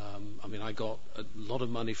 I mean, I got a lot of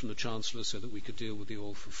money from the Chancellor so that we could deal with the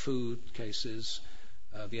all for food cases.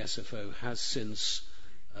 The SFO has since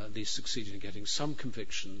at least succeeded in getting some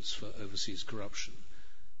convictions for overseas corruption.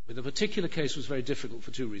 But the particular case was very difficult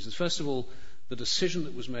for two reasons. First of all, the decision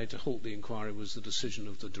that was made to halt the inquiry was the decision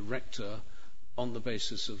of the director on the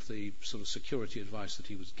basis of the sort of security advice that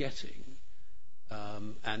he was getting,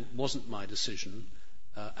 and wasn't my decision.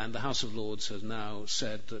 And the House of Lords has now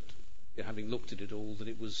said that, having looked at it all, that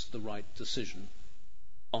it was the right decision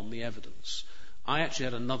on the evidence. I actually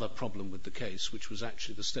had another problem with the case, which was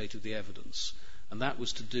actually the state of the evidence, and that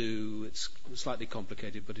was to do, it's slightly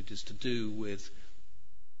complicated, but it is to do with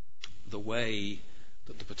the way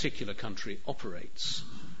that the particular country operates,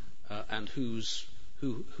 and whose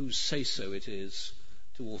say-so it is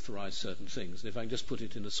to authorise certain things. And if I can just put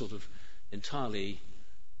it in a sort of entirely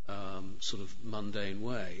sort of mundane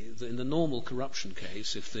way, in the normal corruption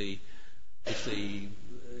case, if the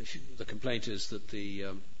complaint is that the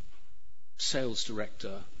sales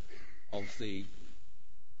director of a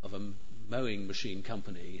mowing machine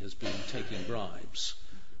company has been taking bribes,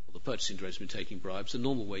 the purchasing director has been taking bribes, the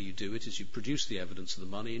normal way you do it is you produce the evidence of the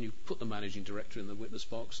money and you put the managing director in the witness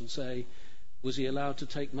box and say, was he allowed to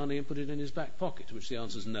take money and put it in his back pocket? To which the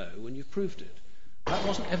answer is no, and you've proved it. That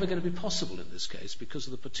wasn't ever going to be possible in this case because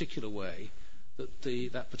of the particular way that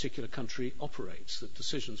that particular country operates, that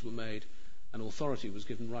decisions were made and authority was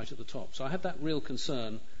given right at the top. So I had that real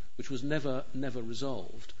concern, which was never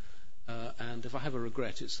resolved. And if I have a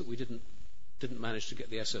regret, it's that we didn't manage to get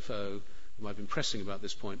the SFO, whom I've been pressing about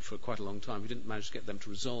this point for quite a long time, we didn't manage to get them to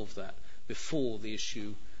resolve that before the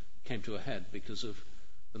issue came to a head because of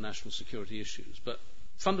the national security issues. But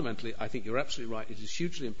fundamentally, I think you're absolutely right. It is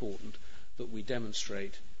hugely important that we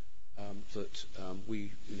demonstrate that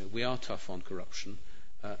we are tough on corruption,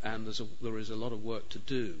 and there is a lot of work to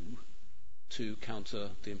do to counter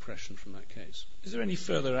the impression from that case. Is there any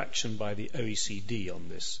further action by the OECD on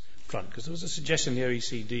this front? Because there was a suggestion the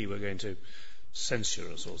OECD were going to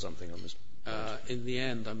censure us or something on this. In the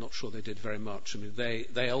end, I'm not sure they did very much. I mean,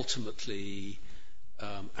 they ultimately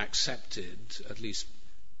accepted, at least,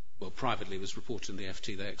 well, privately, it was reported in the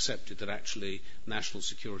FT, they accepted that actually national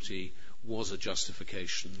security was a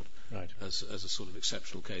justification as a sort of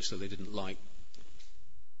exceptional case, so they didn't like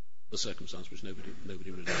the circumstance, which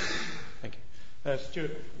nobody really liked. Thank you.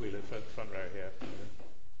 Stuart Wheeler, front row here.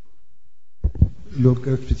 Lord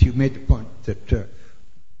Goldsmith, you made the point that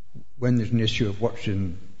when there's an issue of what's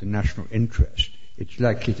in the national interest, it's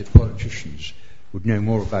likely that politicians would know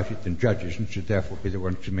more about it than judges and should therefore be the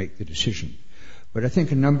ones to make the decision. But I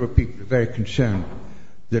think a number of people are very concerned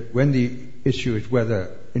that when the issue is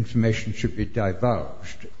whether information should be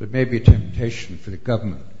divulged, there may be a temptation for the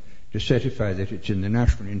government to certify that it's in the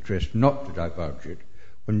national interest not to divulge it,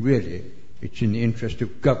 when really it's in the interest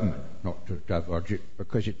of government not to divulge it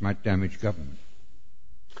because it might damage government.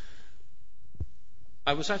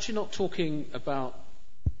 I was actually not talking about,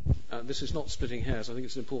 this is not splitting hairs, I think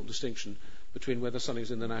it's an important distinction between whether something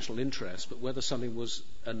is in the national interest, but whether something was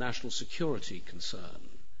a national security concern.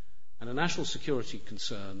 And a national security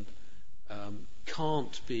concern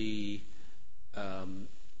can't be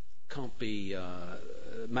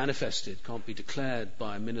manifested, can't be declared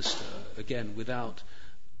by a minister, again, without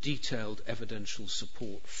detailed evidential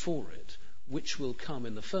support for it, which will come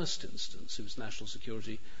in the first instance, if it's national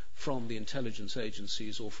security, from the intelligence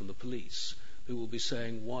agencies or from the police, who will be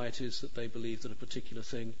saying why it is that they believe that a particular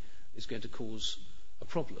thing is going to cause a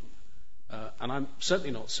problem. And I'm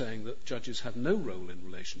certainly not saying that judges have no role in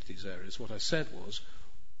relation to these areas. What I said was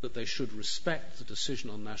that they should respect the decision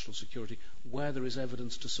on national security where there is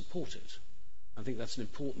evidence to support it. I think that's an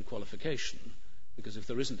important qualification, because if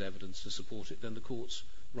there isn't evidence to support it, then the courts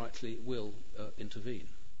rightly will intervene.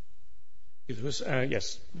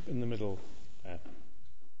 Yes, in the middle.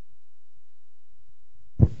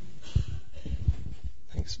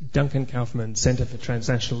 Thanks. Duncan Kaufman, Centre for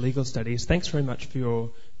Transnational Legal Studies. Thanks very much for your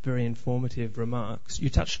very informative remarks. You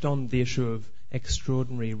touched on the issue of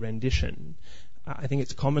extraordinary rendition. I think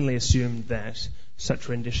it's commonly assumed that such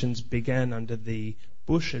renditions began under the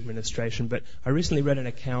Bush administration, but I recently read an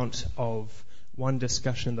account of one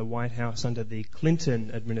discussion in the White House under the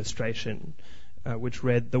Clinton administration, which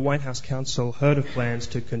read, the White House counsel heard of plans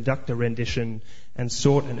to conduct a rendition and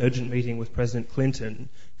sought an urgent meeting with President Clinton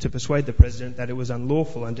to persuade the president that it was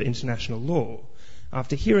unlawful under international law.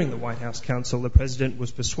 After hearing the White House counsel, the president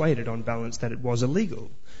was persuaded on balance that it was illegal.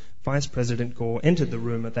 Vice President Gore entered the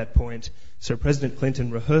room at that point, so President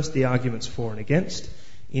Clinton rehearsed the arguments for and against,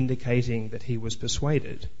 indicating that he was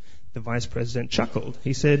persuaded. The Vice President chuckled.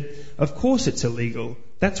 He said, "Of course it's illegal.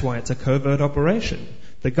 That's why it's a covert operation.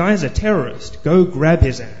 The guy's a terrorist. Go grab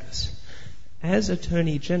his ass." As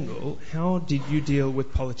Attorney General, how did you deal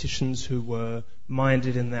with politicians who were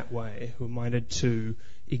minded in that way, who were minded to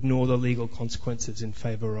ignore the legal consequences in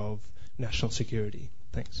favour of national security?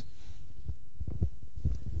 Thanks.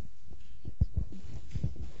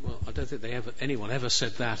 Well, I don't think anyone ever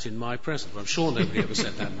said that in my presence. I'm sure nobody ever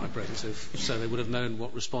said that in my presence, so they would have known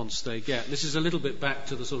what response they get. This is a little bit back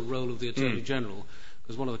to the sort of role of the Attorney General,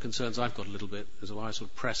 because one of the concerns I've got a little bit is why I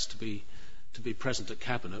sort of pressed to be present at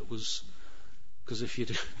Cabinet was because if you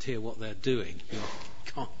don't hear what they're doing, you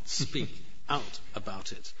can't speak out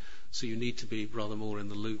about it. So you need to be rather more in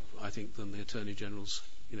the loop, I think, than the Attorney Generals,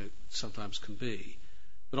 sometimes can be.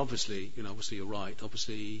 But obviously you're right.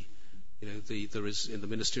 Obviously, there is in the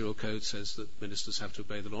ministerial code says that ministers have to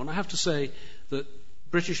obey the law. And I have to say that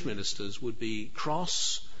British ministers would be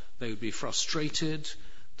cross, they would be frustrated,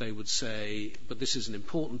 they would say, but this is an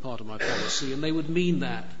important part of my policy, and they would mean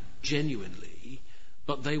that genuinely,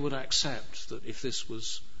 but they would accept that if this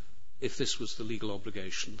was the legal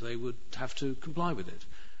obligation, they would have to comply with it.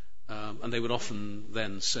 And they would often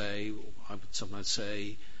then say, I would sometimes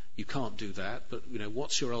say, you can't do that, but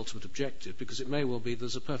what's your ultimate objective? Because it may well be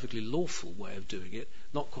there's a perfectly lawful way of doing it,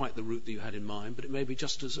 not quite the route that you had in mind, but it may be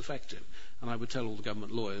just as effective. And I would tell all the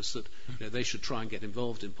government lawyers that they should try and get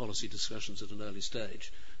involved in policy discussions at an early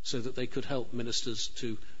stage so that they could help ministers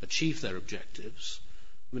to achieve their objectives.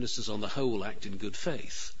 Ministers on the whole act in good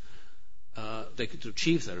faith. They could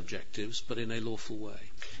achieve their objectives, but in a lawful way.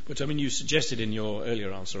 But you suggested in your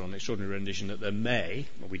earlier answer on extraordinary rendition that there may,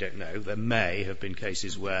 well, we don't know, there may have been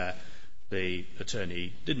cases where the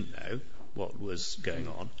attorney didn't know what was going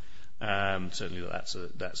on. Certainly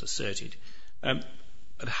that's asserted.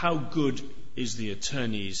 But how good is the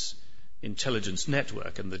attorney's intelligence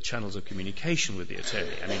network and the channels of communication with the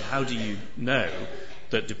attorney? How do you know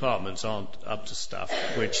that departments aren't up to stuff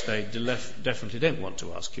which they definitely don't want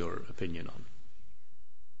to ask your opinion on?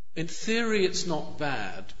 In theory, it's not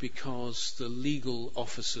bad because the legal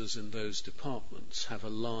officers in those departments have a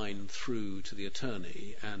line through to the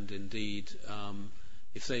attorney, and indeed,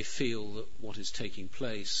 if they feel that what is taking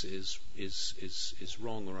place is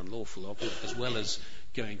wrong or unlawful, as well as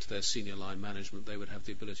going to their senior line management, they would have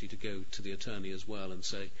the ability to go to the attorney as well and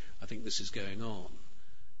say, I think this is going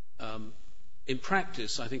on. In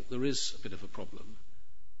practice, I think there is a bit of a problem.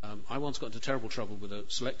 I once got into terrible trouble with a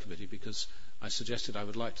select committee because I suggested I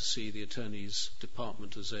would like to see the attorney's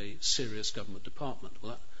department as a serious government department.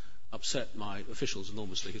 Well, that upset my officials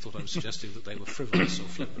enormously, who thought I was suggesting that they were frivolous or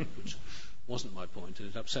flippant, which wasn't my point, and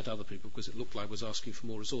it upset other people because it looked like I was asking for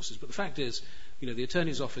more resources. But the fact is, the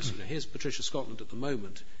attorney's office, here's Patricia Scotland at the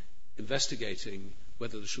moment investigating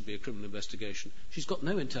whether there should be a criminal investigation. She's got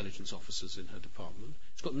no intelligence officers in her department.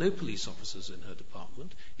 She's got no police officers in her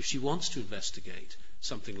department. If she wants to investigate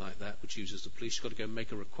something like that, which uses the police, she's got to go and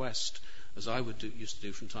make a request, as I used to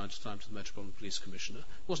do from time to time to the Metropolitan Police Commissioner.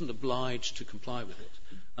 Wasn't obliged to comply with it.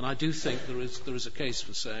 And I do think there is a case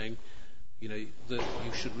for saying, that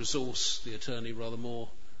you should resource the attorney rather more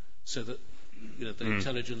so that the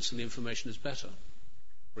intelligence and the information is better,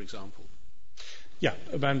 for example. Yeah,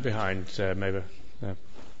 a man behind, maybe.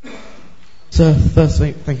 Sir, first,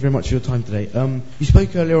 thank you very much for your time today. You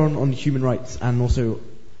spoke earlier on human rights and also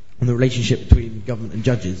on the relationship between government and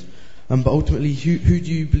judges. But ultimately, who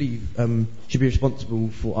do you believe should be responsible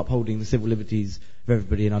for upholding the civil liberties of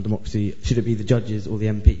everybody in our democracy? Should it be the judges or the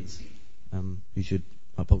MPs who should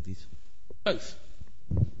uphold these? Both.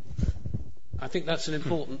 I think that's an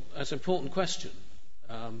important question.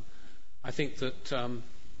 I think that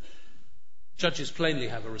judges plainly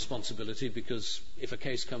have a responsibility because if a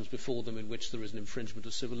case comes before them in which there is an infringement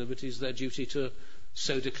of civil liberties, their duty to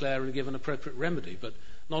so declare and give an appropriate remedy. But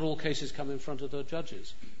not all cases come in front of the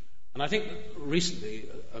judges. And I think recently,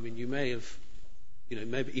 you may have,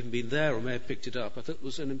 maybe even been there or may have picked it up. I think it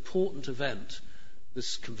was an important event,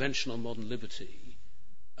 this Convention on Modern Liberty,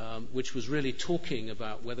 which was really talking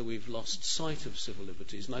about whether we've lost sight of civil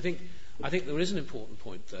liberties. And I think there is an important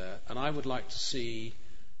point there, and I would like to see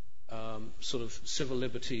sort of civil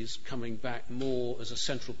liberties coming back more as a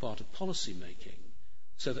central part of policy making,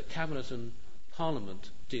 so that Cabinet and Parliament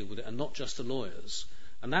deal with it, and not just the lawyers.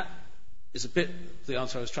 And that is a bit the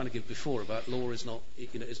answer I was trying to give before about law is not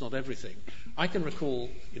everything. I can recall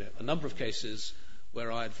a number of cases where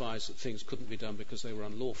I advised that things couldn't be done because they were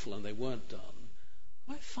unlawful and they weren't done.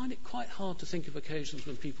 I find it quite hard to think of occasions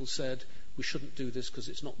when people said we shouldn't do this because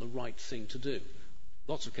it's not the right thing to do.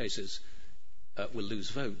 Lots of cases will lose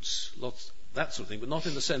votes, that sort of thing, but not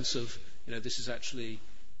in the sense of this is actually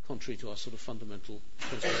contrary to our sort of fundamental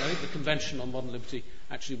principles. I think the Convention on Modern Liberty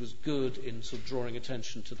actually was good in sort of drawing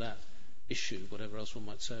attention to that issue, whatever else one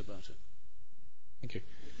might say about it. Thank you.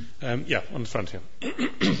 Yeah, on the front here.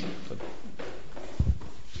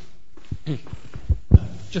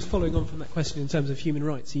 Just following on from that question in terms of human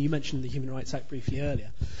rights, you mentioned the Human Rights Act briefly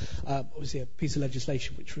earlier. Obviously a piece of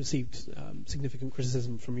legislation which received significant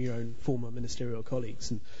criticism from your own former ministerial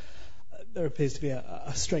colleagues. And there appears to be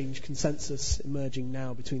a strange consensus emerging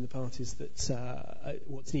now between the parties that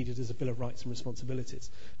what's needed is a Bill of Rights and Responsibilities.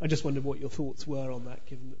 I just wondered what your thoughts were on that,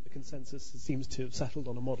 given that the consensus seems to have settled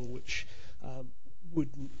on a model which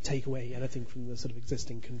wouldn't take away anything from the sort of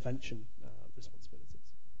existing convention responsibilities.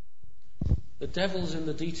 The devil's in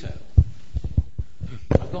the detail.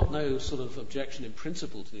 I've got no sort of objection in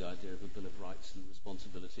principle to the idea of a Bill of Rights and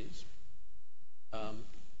Responsibilities.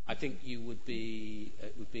 I think it would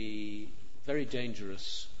be very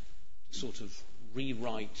dangerous to sort of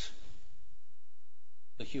rewrite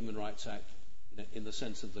the Human Rights Act in the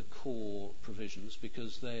sense of the core provisions,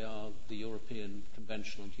 because they are the European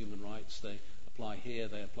Convention on Human Rights. They apply here,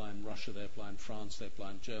 they apply in Russia, they apply in France, they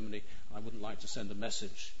apply in Germany. I wouldn't like to send a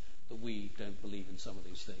message that we don't believe in some of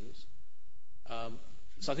these things.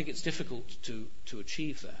 So I think it's difficult to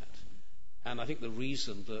achieve that. And I think the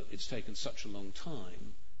reason that it's taken such a long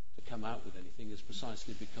time to come out with anything is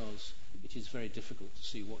precisely because it is very difficult to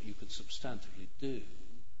see what you could substantively do.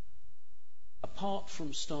 Apart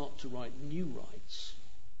from start to write new rights,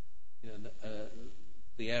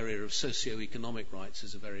 the area of socio-economic rights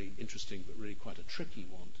is a very interesting but really quite a tricky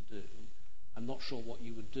one to do. I'm not sure what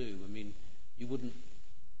you would do. I mean,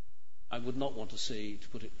 I would not want to see, to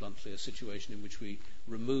put it bluntly, a situation in which we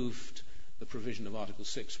removed the provision of Article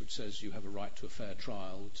 6 which says you have a right to a fair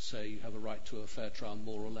trial, to say you have a right to a fair trial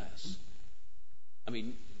more or less. I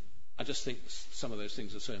mean, I just think some of those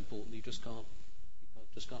things are so important you just can't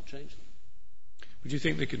change them. Would you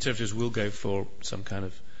think the Conservatives will go for some kind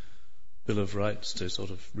of Bill of Rights to sort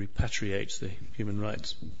of repatriate the human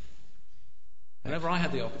rights? Whenever I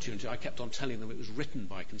had the opportunity, I kept on telling them it was written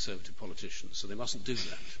by Conservative politicians, so they mustn't do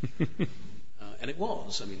that. And it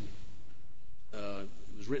was. I mean, it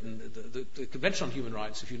was written. The Convention on Human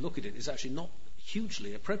Rights, if you look at it, is actually not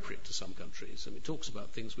hugely appropriate to some countries. I mean, it talks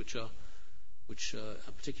about things which are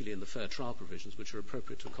particularly in the fair trial provisions, which are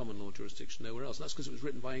appropriate to a common law jurisdiction nowhere else. And that's because it was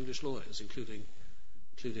written by English lawyers, including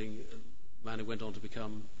a man who went on to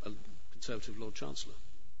become a Conservative Lord Chancellor.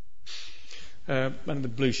 Man in the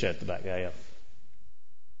blue shirt at the back there, yeah.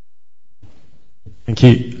 Thank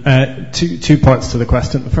you. Two parts to the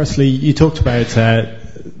question. Firstly, you talked about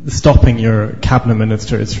stopping your cabinet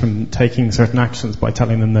ministers from taking certain actions by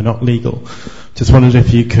telling them they're not legal. Just wondered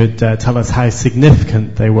if you could tell us how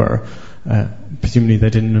significant they were. Presumably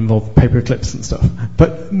they didn't involve paper clips and stuff.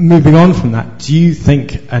 But moving on from that, do you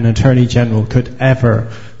think an Attorney General could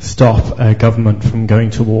ever stop a government from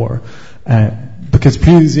going to war? Because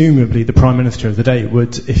presumably the Prime Minister of the day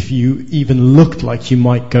would, if you even looked like you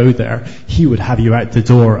might go there, he would have you out the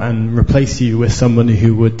door and replace you with someone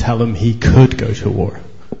who would tell him he could go to war.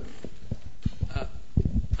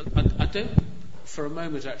 I don't for a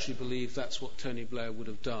moment actually believe that's what Tony Blair would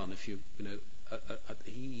have done. If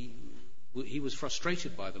he was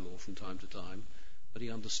frustrated by the law from time to time, but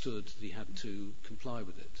he understood that he had to comply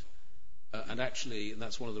with it. And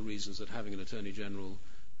that's one of the reasons that having an Attorney General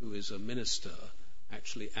who is a minister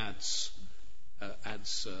actually adds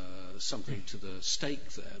something to the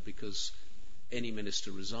stake there, because any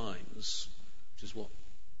minister resigns, which is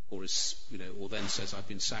or then says I've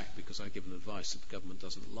been sacked because I've given advice that the government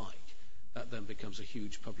doesn't like. That then becomes a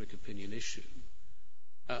huge public opinion issue.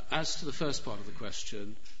 As to the first part of the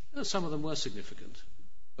question, some of them were significant,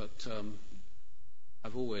 but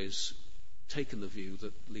I've always taken the view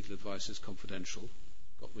that legal advice is confidential.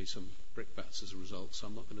 Got me some brickbats as a result, so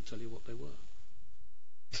I'm not going to tell you what they were.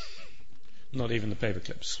 Not even the paper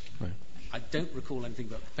clips. No. I don't recall anything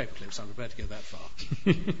about paper clips. I'm prepared to go that far.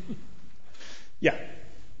 Yeah,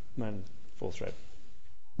 man, fourth row.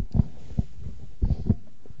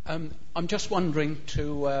 I'm just wondering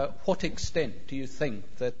to what extent do you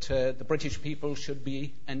think that the British people should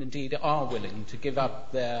be, and indeed are willing, to give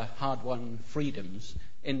up their hard-won freedoms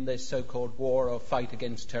in this so-called war or fight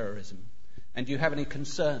against terrorism? And do you have any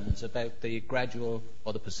concerns about the gradual,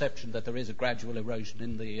 or the perception that there is a gradual erosion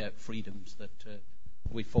in the freedoms that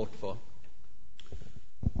we fought for?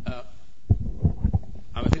 I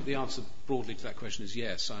think the answer broadly to that question is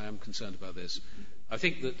yes, I am concerned about this. I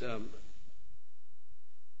think that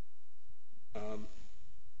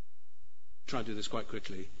try and do this quite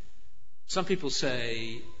quickly. Some people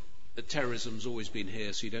say that terrorism's always been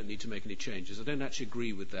here, so you don't need to make any changes. I don't actually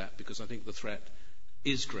agree with that, because I think the threat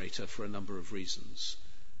is greater for a number of reasons.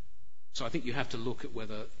 So I think you have to look at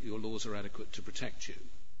whether your laws are adequate to protect you.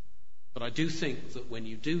 But I do think that when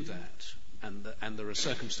you do that, and there are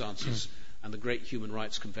circumstances, and the great human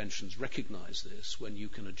rights conventions recognise this, when you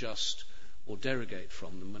can adjust or derogate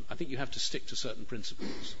from them, and I think you have to stick to certain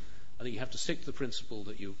principles. I think you have to stick to the principle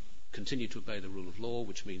that you continue to obey the rule of law,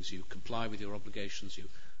 which means you comply with your obligations, you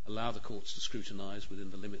allow the courts to scrutinise within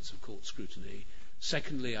the limits of court scrutiny.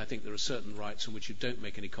 Secondly, I think there are certain rights in which you don't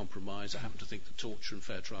make any compromise. I happen to think that torture and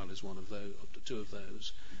fair trial is one of those, two of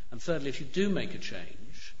those. And thirdly, if you do make a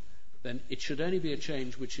change, then it should only be a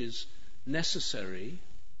change which is necessary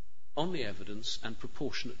on the evidence and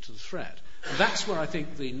proportionate to the threat. And that's where I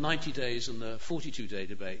think the 90 days and the 42-day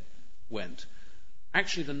debate went.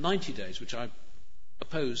 Actually, the 90 days, which I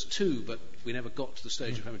opposed to, but we never got to the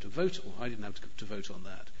stage of having to vote, or I didn't have to vote on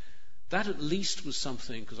that. That at least was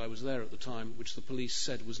something, because I was there at the time, which the police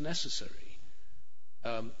said was necessary.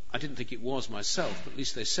 I didn't think it was myself, but at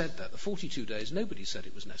least they said that. The 42 days, nobody said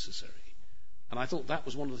it was necessary. And I thought that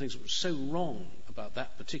was one of the things that was so wrong about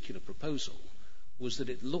that particular proposal, was that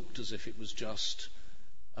it looked as if it was just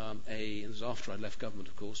it was after I left government,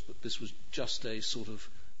 of course, but this was just a sort of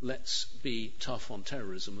let's be tough on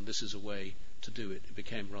terrorism, and this is a way to do it. It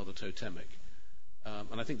became rather totemic.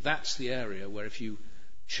 And I think that's the area where if you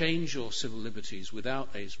change your civil liberties without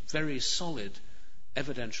a very solid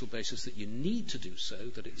evidential basis that you need to do so,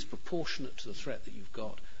 that it's proportionate to the threat that you've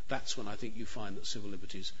got, that's when I think you find that civil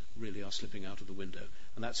liberties really are slipping out of the window.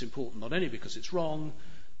 And that's important not only because it's wrong,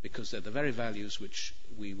 because they're the very values which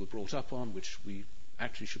we were brought up on, which we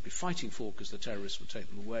actually should be fighting for because the terrorists would take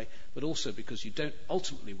them away, but also because you don't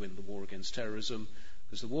ultimately win the war against terrorism,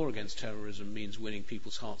 because the war against terrorism means winning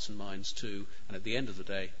people's hearts and minds too, and at the end of the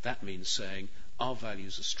day, that means saying our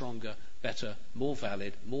values are stronger, better, more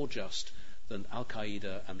valid, more just than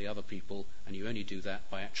Al-Qaeda and the other people, and you only do that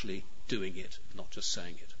by actually doing it, not just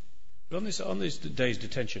saying it. But on this day's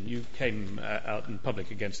detention, you came out in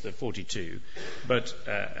public against the 42, but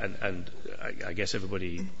and I guess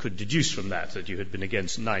everybody could deduce from that you had been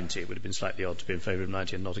against 90. It would have been slightly odd to be in favour of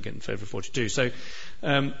 90 and not in favour of 42. So,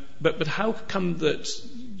 but how come that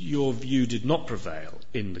your view did not prevail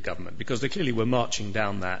in the government? Because they clearly were marching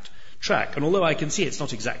down that track. And although I can see it's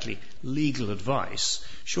not exactly legal advice,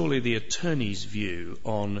 surely the attorney's view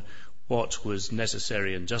on what was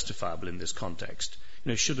necessary and justifiable in this context,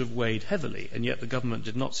 should have weighed heavily, and yet the government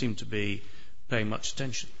did not seem to be paying much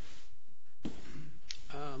attention.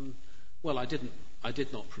 Well, I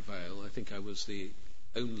did not prevail. I think I was the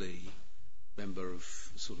only member of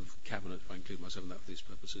sort of cabinet, if I include myself in that for these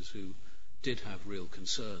purposes, who did have real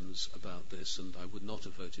concerns about this, and I would not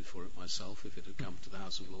have voted for it myself if it had come to the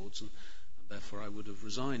House of Lords, and therefore I would have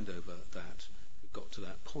resigned over that if it got to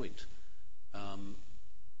that point.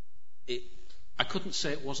 I couldn't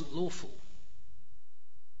say it wasn't lawful.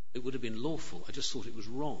 It would have been lawful. I just thought it was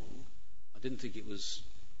wrong. I didn't think it was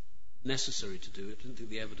necessary to do it. I didn't think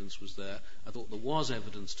the evidence was there. I thought there was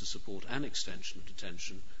evidence to support an extension of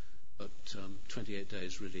detention, but 28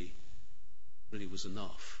 days really was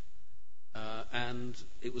enough. And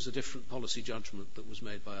it was a different policy judgment that was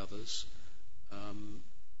made by others.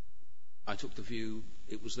 I took the view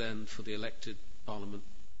it was then for the elected Parliament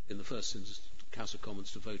in the first instance, House of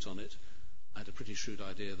Commons, to vote on it. I had a pretty shrewd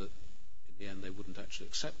idea that in the end they wouldn't actually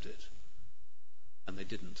accept it, and they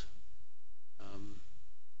didn't.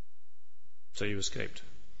 So you escaped?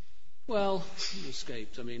 Well,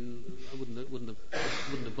 escaped. I mean, I wouldn't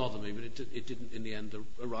have bothered me, but it didn't in the end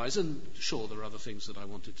arise. And sure, there are other things that I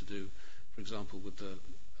wanted to do. For example, with the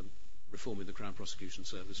reforming the Crown Prosecution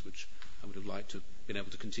Service, which I would have liked to have been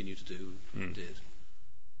able to continue to do, and did.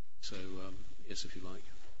 So, yes, if you like.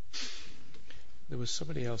 There was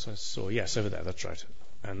somebody else I saw. Yes, over there. That's right.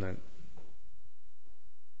 And then.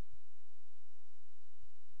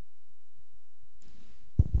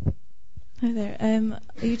 Hi there.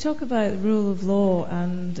 You talk about rule of law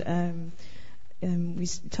and we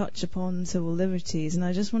touch upon civil liberties, and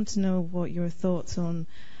I just want to know what your thoughts on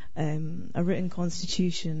a written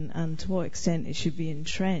constitution and to what extent it should be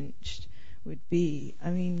entrenched would be. I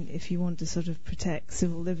mean, if you want to sort of protect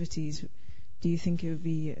civil liberties, do you think it would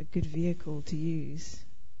be a good vehicle to use?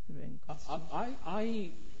 The written constitution?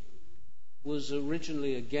 I was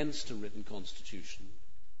originally against a written constitution,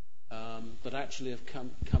 but actually have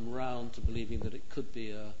come round to believing that it could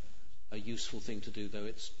be a useful thing to do, though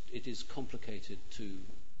it is complicated to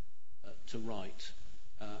write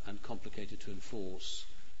and complicated to enforce.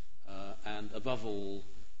 And above all,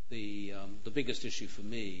 the biggest issue for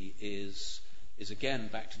me is again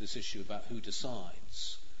back to this issue about who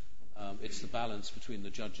decides. It's the balance between the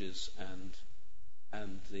judges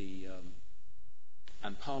and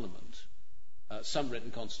Parliament. Some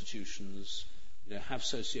written constitutions, have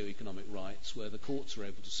socio-economic rights where the courts are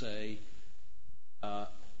able to say,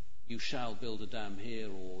 you shall build a dam here,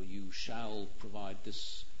 or you shall provide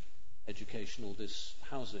this education or this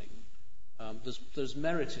housing. There's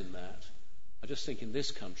merit in that. I just think in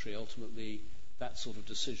this country, ultimately, that sort of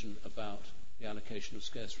decision about the allocation of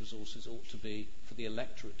scarce resources ought to be for the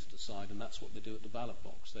electorate to decide, and that's what they do at the ballot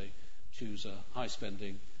box. They choose a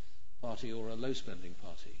high-spending party or a low-spending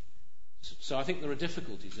party. So I think there are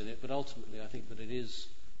difficulties in it, but ultimately I think that it is.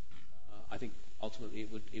 I think ultimately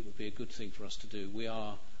it would be a good thing for us to do. We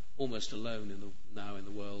are almost alone now in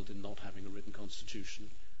the world in not having a written constitution,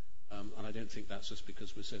 and I don't think that's just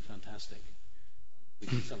because we're so fantastic. We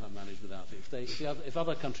can somehow manage without it. If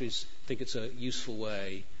other countries think it's a useful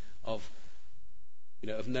way of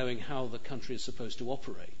knowing how the country is supposed to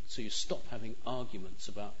operate, so you stop having arguments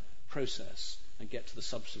about process and get to the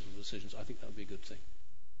substance of decisions, I think that would be a good thing.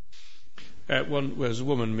 There's a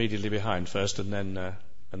woman immediately behind first, and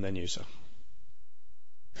then you, sir.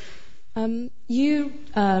 You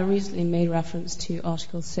recently made reference to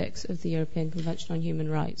Article 6 of the European Convention on Human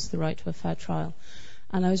Rights, the right to a fair trial.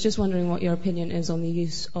 And I was just wondering what your opinion is on the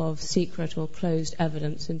use of secret or closed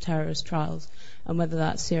evidence in terrorist trials, and whether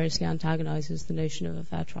that seriously antagonises the notion of a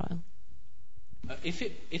fair trial. If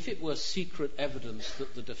it were secret evidence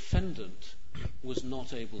that the defendant was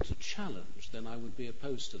not able to challenge, then I would be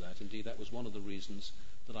opposed to that. Indeed, that was one of the reasons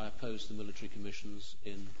that I opposed the military commissions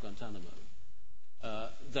in Guantanamo.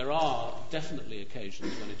 There are definitely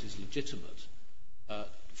occasions when it is legitimate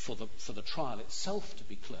for the trial itself to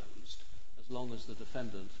be closed, as long as the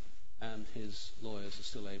defendant and his lawyers are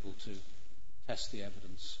still able to test the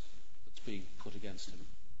evidence that's being put against him.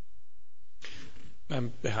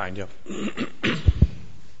 Behind you.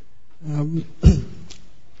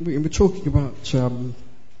 We're talking about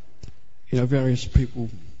various people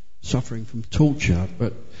suffering from torture,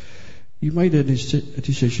 but you made a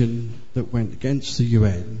decision that went against the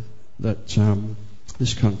UN that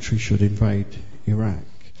this country should invade Iraq.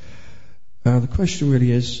 The question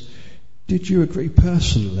really is, did you agree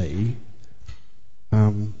personally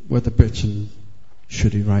whether Britain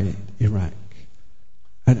should invade Iraq?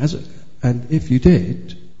 And if you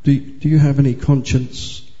did, do you have any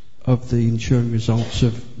conscience of the ensuing results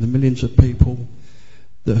of the millions of people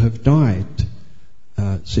that have died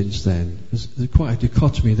since then? There's quite a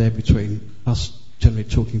dichotomy there between us generally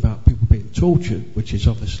talking about people being tortured, which is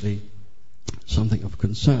obviously something of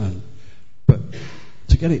concern. But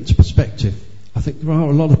to get it into perspective, I think there are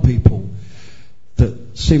a lot of people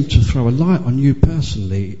that seem to throw a light on you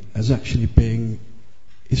personally as actually being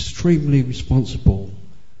extremely responsible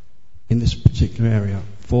in this particular area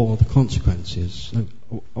for the consequences.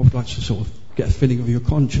 I would like to sort of get a feeling of your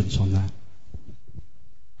conscience on that.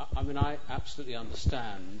 I mean, I absolutely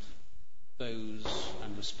understand those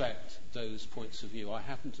and respect those points of view. I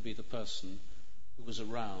happen to be the person who was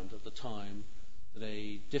around at the time that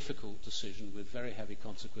a difficult decision with very heavy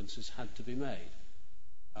consequences had to be made.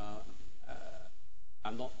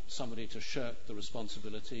 I'm not somebody to shirk the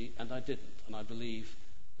responsibility, and I didn't. And I believe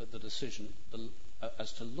that the decision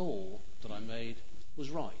as to law that I made was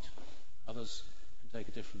right. Others can take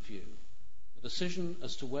a different view. The decision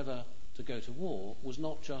as to whether to go to war was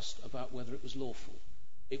not just about whether it was lawful.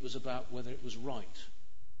 It was about whether it was right.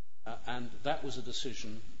 And that was a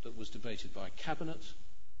decision that was debated by Cabinet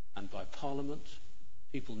and by Parliament.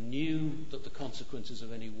 People knew that the consequences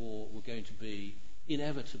of any war were going to be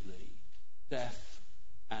inevitably death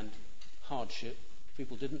and hardship.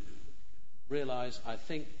 People didn't realise, I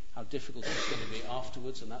think, how difficult it was going to be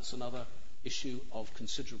afterwards, and that's another issue of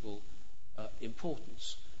considerable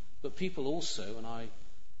importance. But people also, and I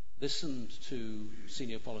listened to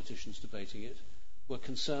senior politicians debating it, were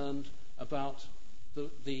concerned about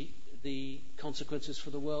the consequences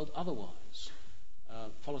for the world otherwise.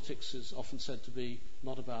 Politics is often said to be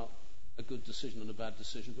not about a good decision and a bad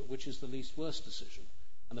decision, but which is the least worst decision.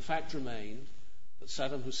 And the fact remained that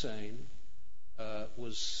Saddam Hussein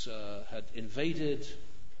had invaded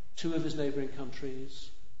two of his neighbouring countries,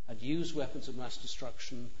 had used weapons of mass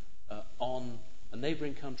destruction on a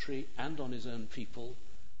neighbouring country and on his own people,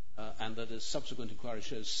 and that, as subsequent inquiry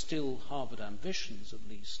shows, still harboured ambitions, at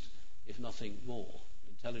least, if nothing more.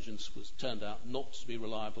 Intelligence turned out not to be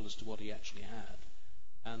reliable as to what he actually had,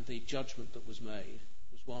 and the judgment that was made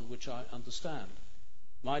was one which I understand.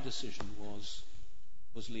 My decision was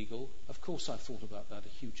legal. Of course I thought about that a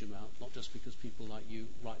huge amount, not just because people like you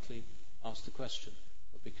rightly asked the question,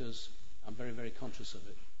 but because I'm very, very conscious of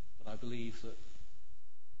it. But I believe that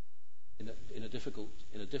in a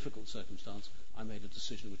difficult circumstance, I made a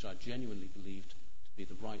decision which I genuinely believed to be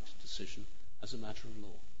the right decision as a matter of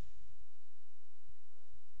law.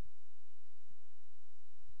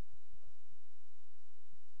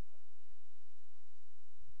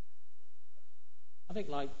 I think,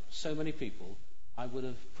 like so many people, I would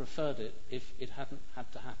have preferred it if it hadn't had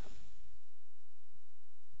to happen.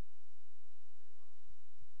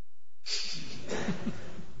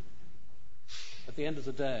 At the end of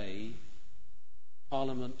the day,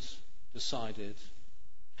 Parliament decided,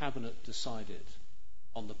 Cabinet decided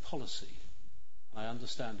on the policy. I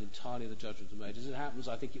understand entirely the judgment made. As it happens,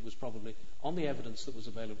 I think it was probably, on the evidence that was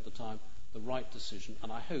available at the time, the right decision,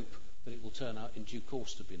 and I hope that it will turn out in due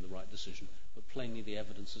course to have been the right decision, but plainly the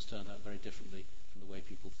evidence has turned out very differently from the way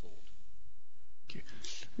people thought. Thank you.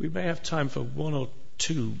 We may have time for one or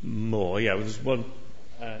two more. Yeah, there's one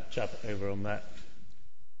chap over on that.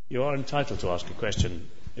 You are entitled to ask a question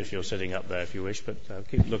if you're sitting up there if you wish, but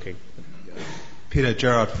keep looking. Peter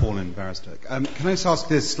Gerard Fallin, barrister. Can I just ask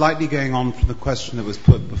this, slightly going on from the question that was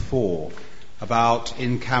put before about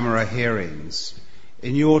in-camera hearings.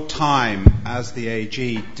 In your time as the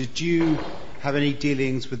AG, did you have any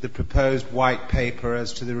dealings with the proposed white paper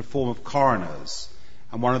as to the reform of coroners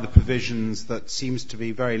and one of the provisions that seems to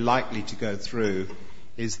be very likely to go through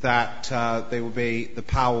is that the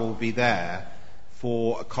power will be there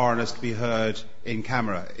for coroners to be heard in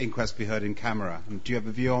camera, inquests to be heard in camera. And do you have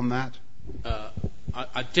a view on that?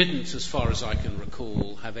 I didn't, as far as I can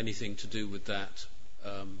recall, have anything to do with that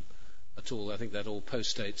at all. I think that all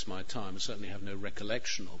postdates my time. I certainly have no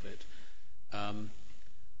recollection of it.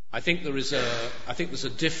 I think there's a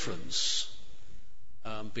difference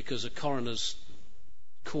because a coroner's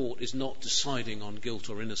court is not deciding on guilt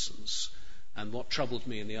or innocence. And what troubled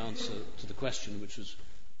me in the answer to the question, which was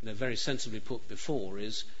very sensibly put before,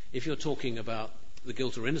 is if you're talking about the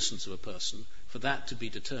guilt or innocence of a person, for that to be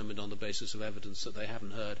determined on the basis of evidence that they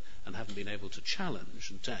haven't heard and haven't been able to challenge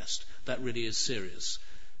and test, that really is serious.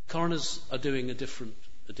 Coroners are doing a different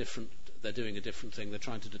thing. They're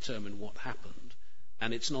trying to determine what happened,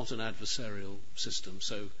 and it's not an adversarial system.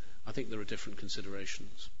 So I think there are different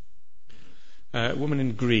considerations. Woman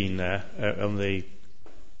in green there on the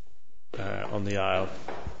aisle.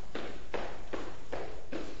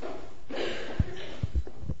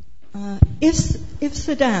 If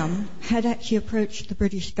Saddam had actually approached the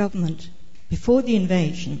British government before the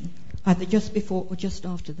invasion, either just before or just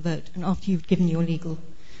after the vote, and after you've given your legal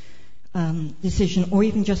decision, or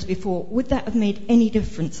even just before, would that have made any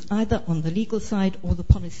difference, either on the legal side or the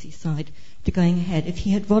policy side, to going ahead? If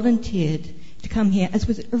he had volunteered to come here, as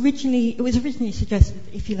it was originally suggested,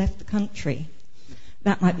 that if he left the country,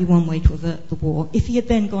 that might be one way to avert the war. If he had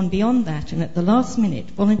then gone beyond that and at the last minute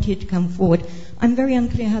volunteered to come forward, I'm very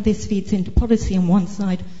unclear how this feeds into policy on one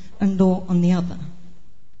side and law on the other.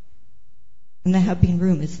 And there have been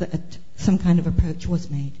rumours that some kind of approach was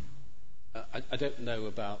made. I don't know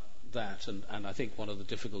about that, and I think one of the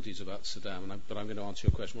difficulties about Saddam, but I'm going to answer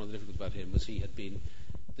your question, one of the difficulties about him was he had been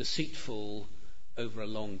deceitful over a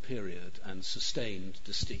long period and sustained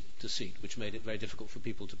deceit, which made it very difficult for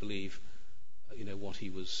people to believe what he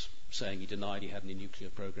was saying. He denied he had any nuclear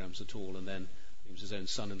programs at all, and then it was his own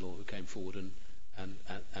son-in-law who came forward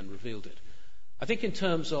and revealed it. I think in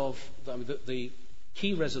terms of the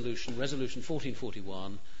key resolution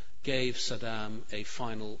 1441, gave Saddam a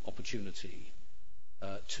final opportunity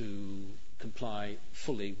to comply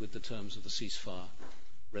fully with the terms of the ceasefire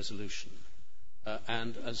resolution.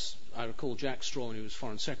 And as I recall, Jack Straw, who was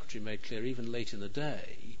Foreign Secretary, made clear even late in the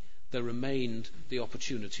day there remained the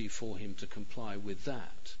opportunity for him to comply with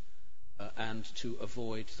that and to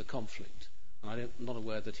avoid the conflict. And I'm not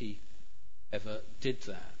aware that he ever did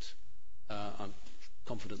that. I'm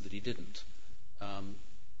confident that he didn't.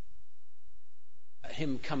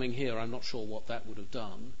 Him coming here, I'm not sure what that would have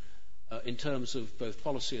done. In terms of both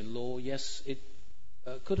policy and law, yes, it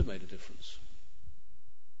could have made a difference.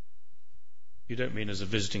 You don't mean as a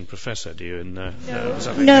visiting professor, do you? No,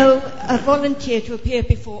 a volunteer to appear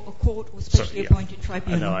before a court or specially appointed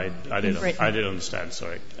tribunal. No, I did understand,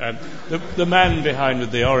 sorry. The man behind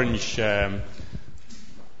with the orange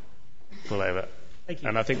pullover. Thank you.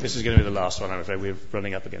 And I think this is going to be the last one, I'm afraid. We're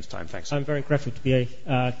running up against time. Thanks. I'm very grateful to be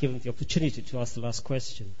given the opportunity to ask the last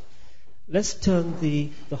question. Let's turn the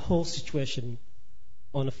whole situation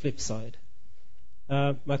on a flip side.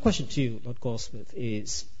 My question to you, Lord Goldsmith,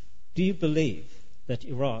 is: do you believe that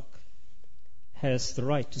Iraq has the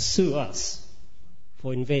right to sue us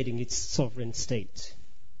for invading its sovereign state?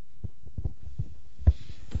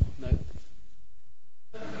 No.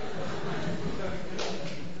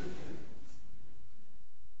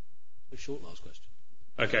 A short last question.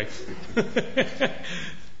 Okay.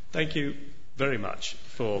 Thank you very much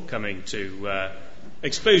for coming to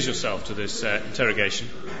expose yourself to this interrogation.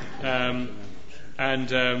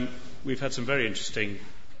 And we've had some very interesting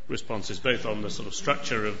responses, both on the sort of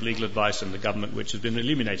structure of legal advice and the government, which has been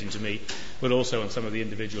illuminating to me, but also on some of the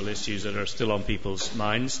individual issues that are still on people's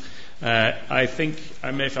minds. I think,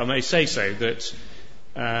 if I may say so, that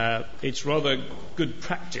it's rather good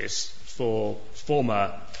practice for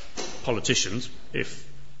former politicians, if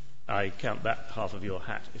I count that half of your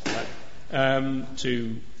hat, if you like,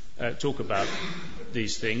 to talk about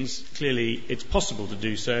these things. Clearly, it's possible to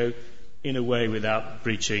do so in a way without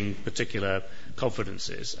breaching particular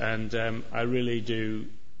confidences. And I really do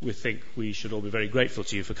think we should all be very grateful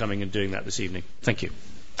to you for coming and doing that this evening. Thank you.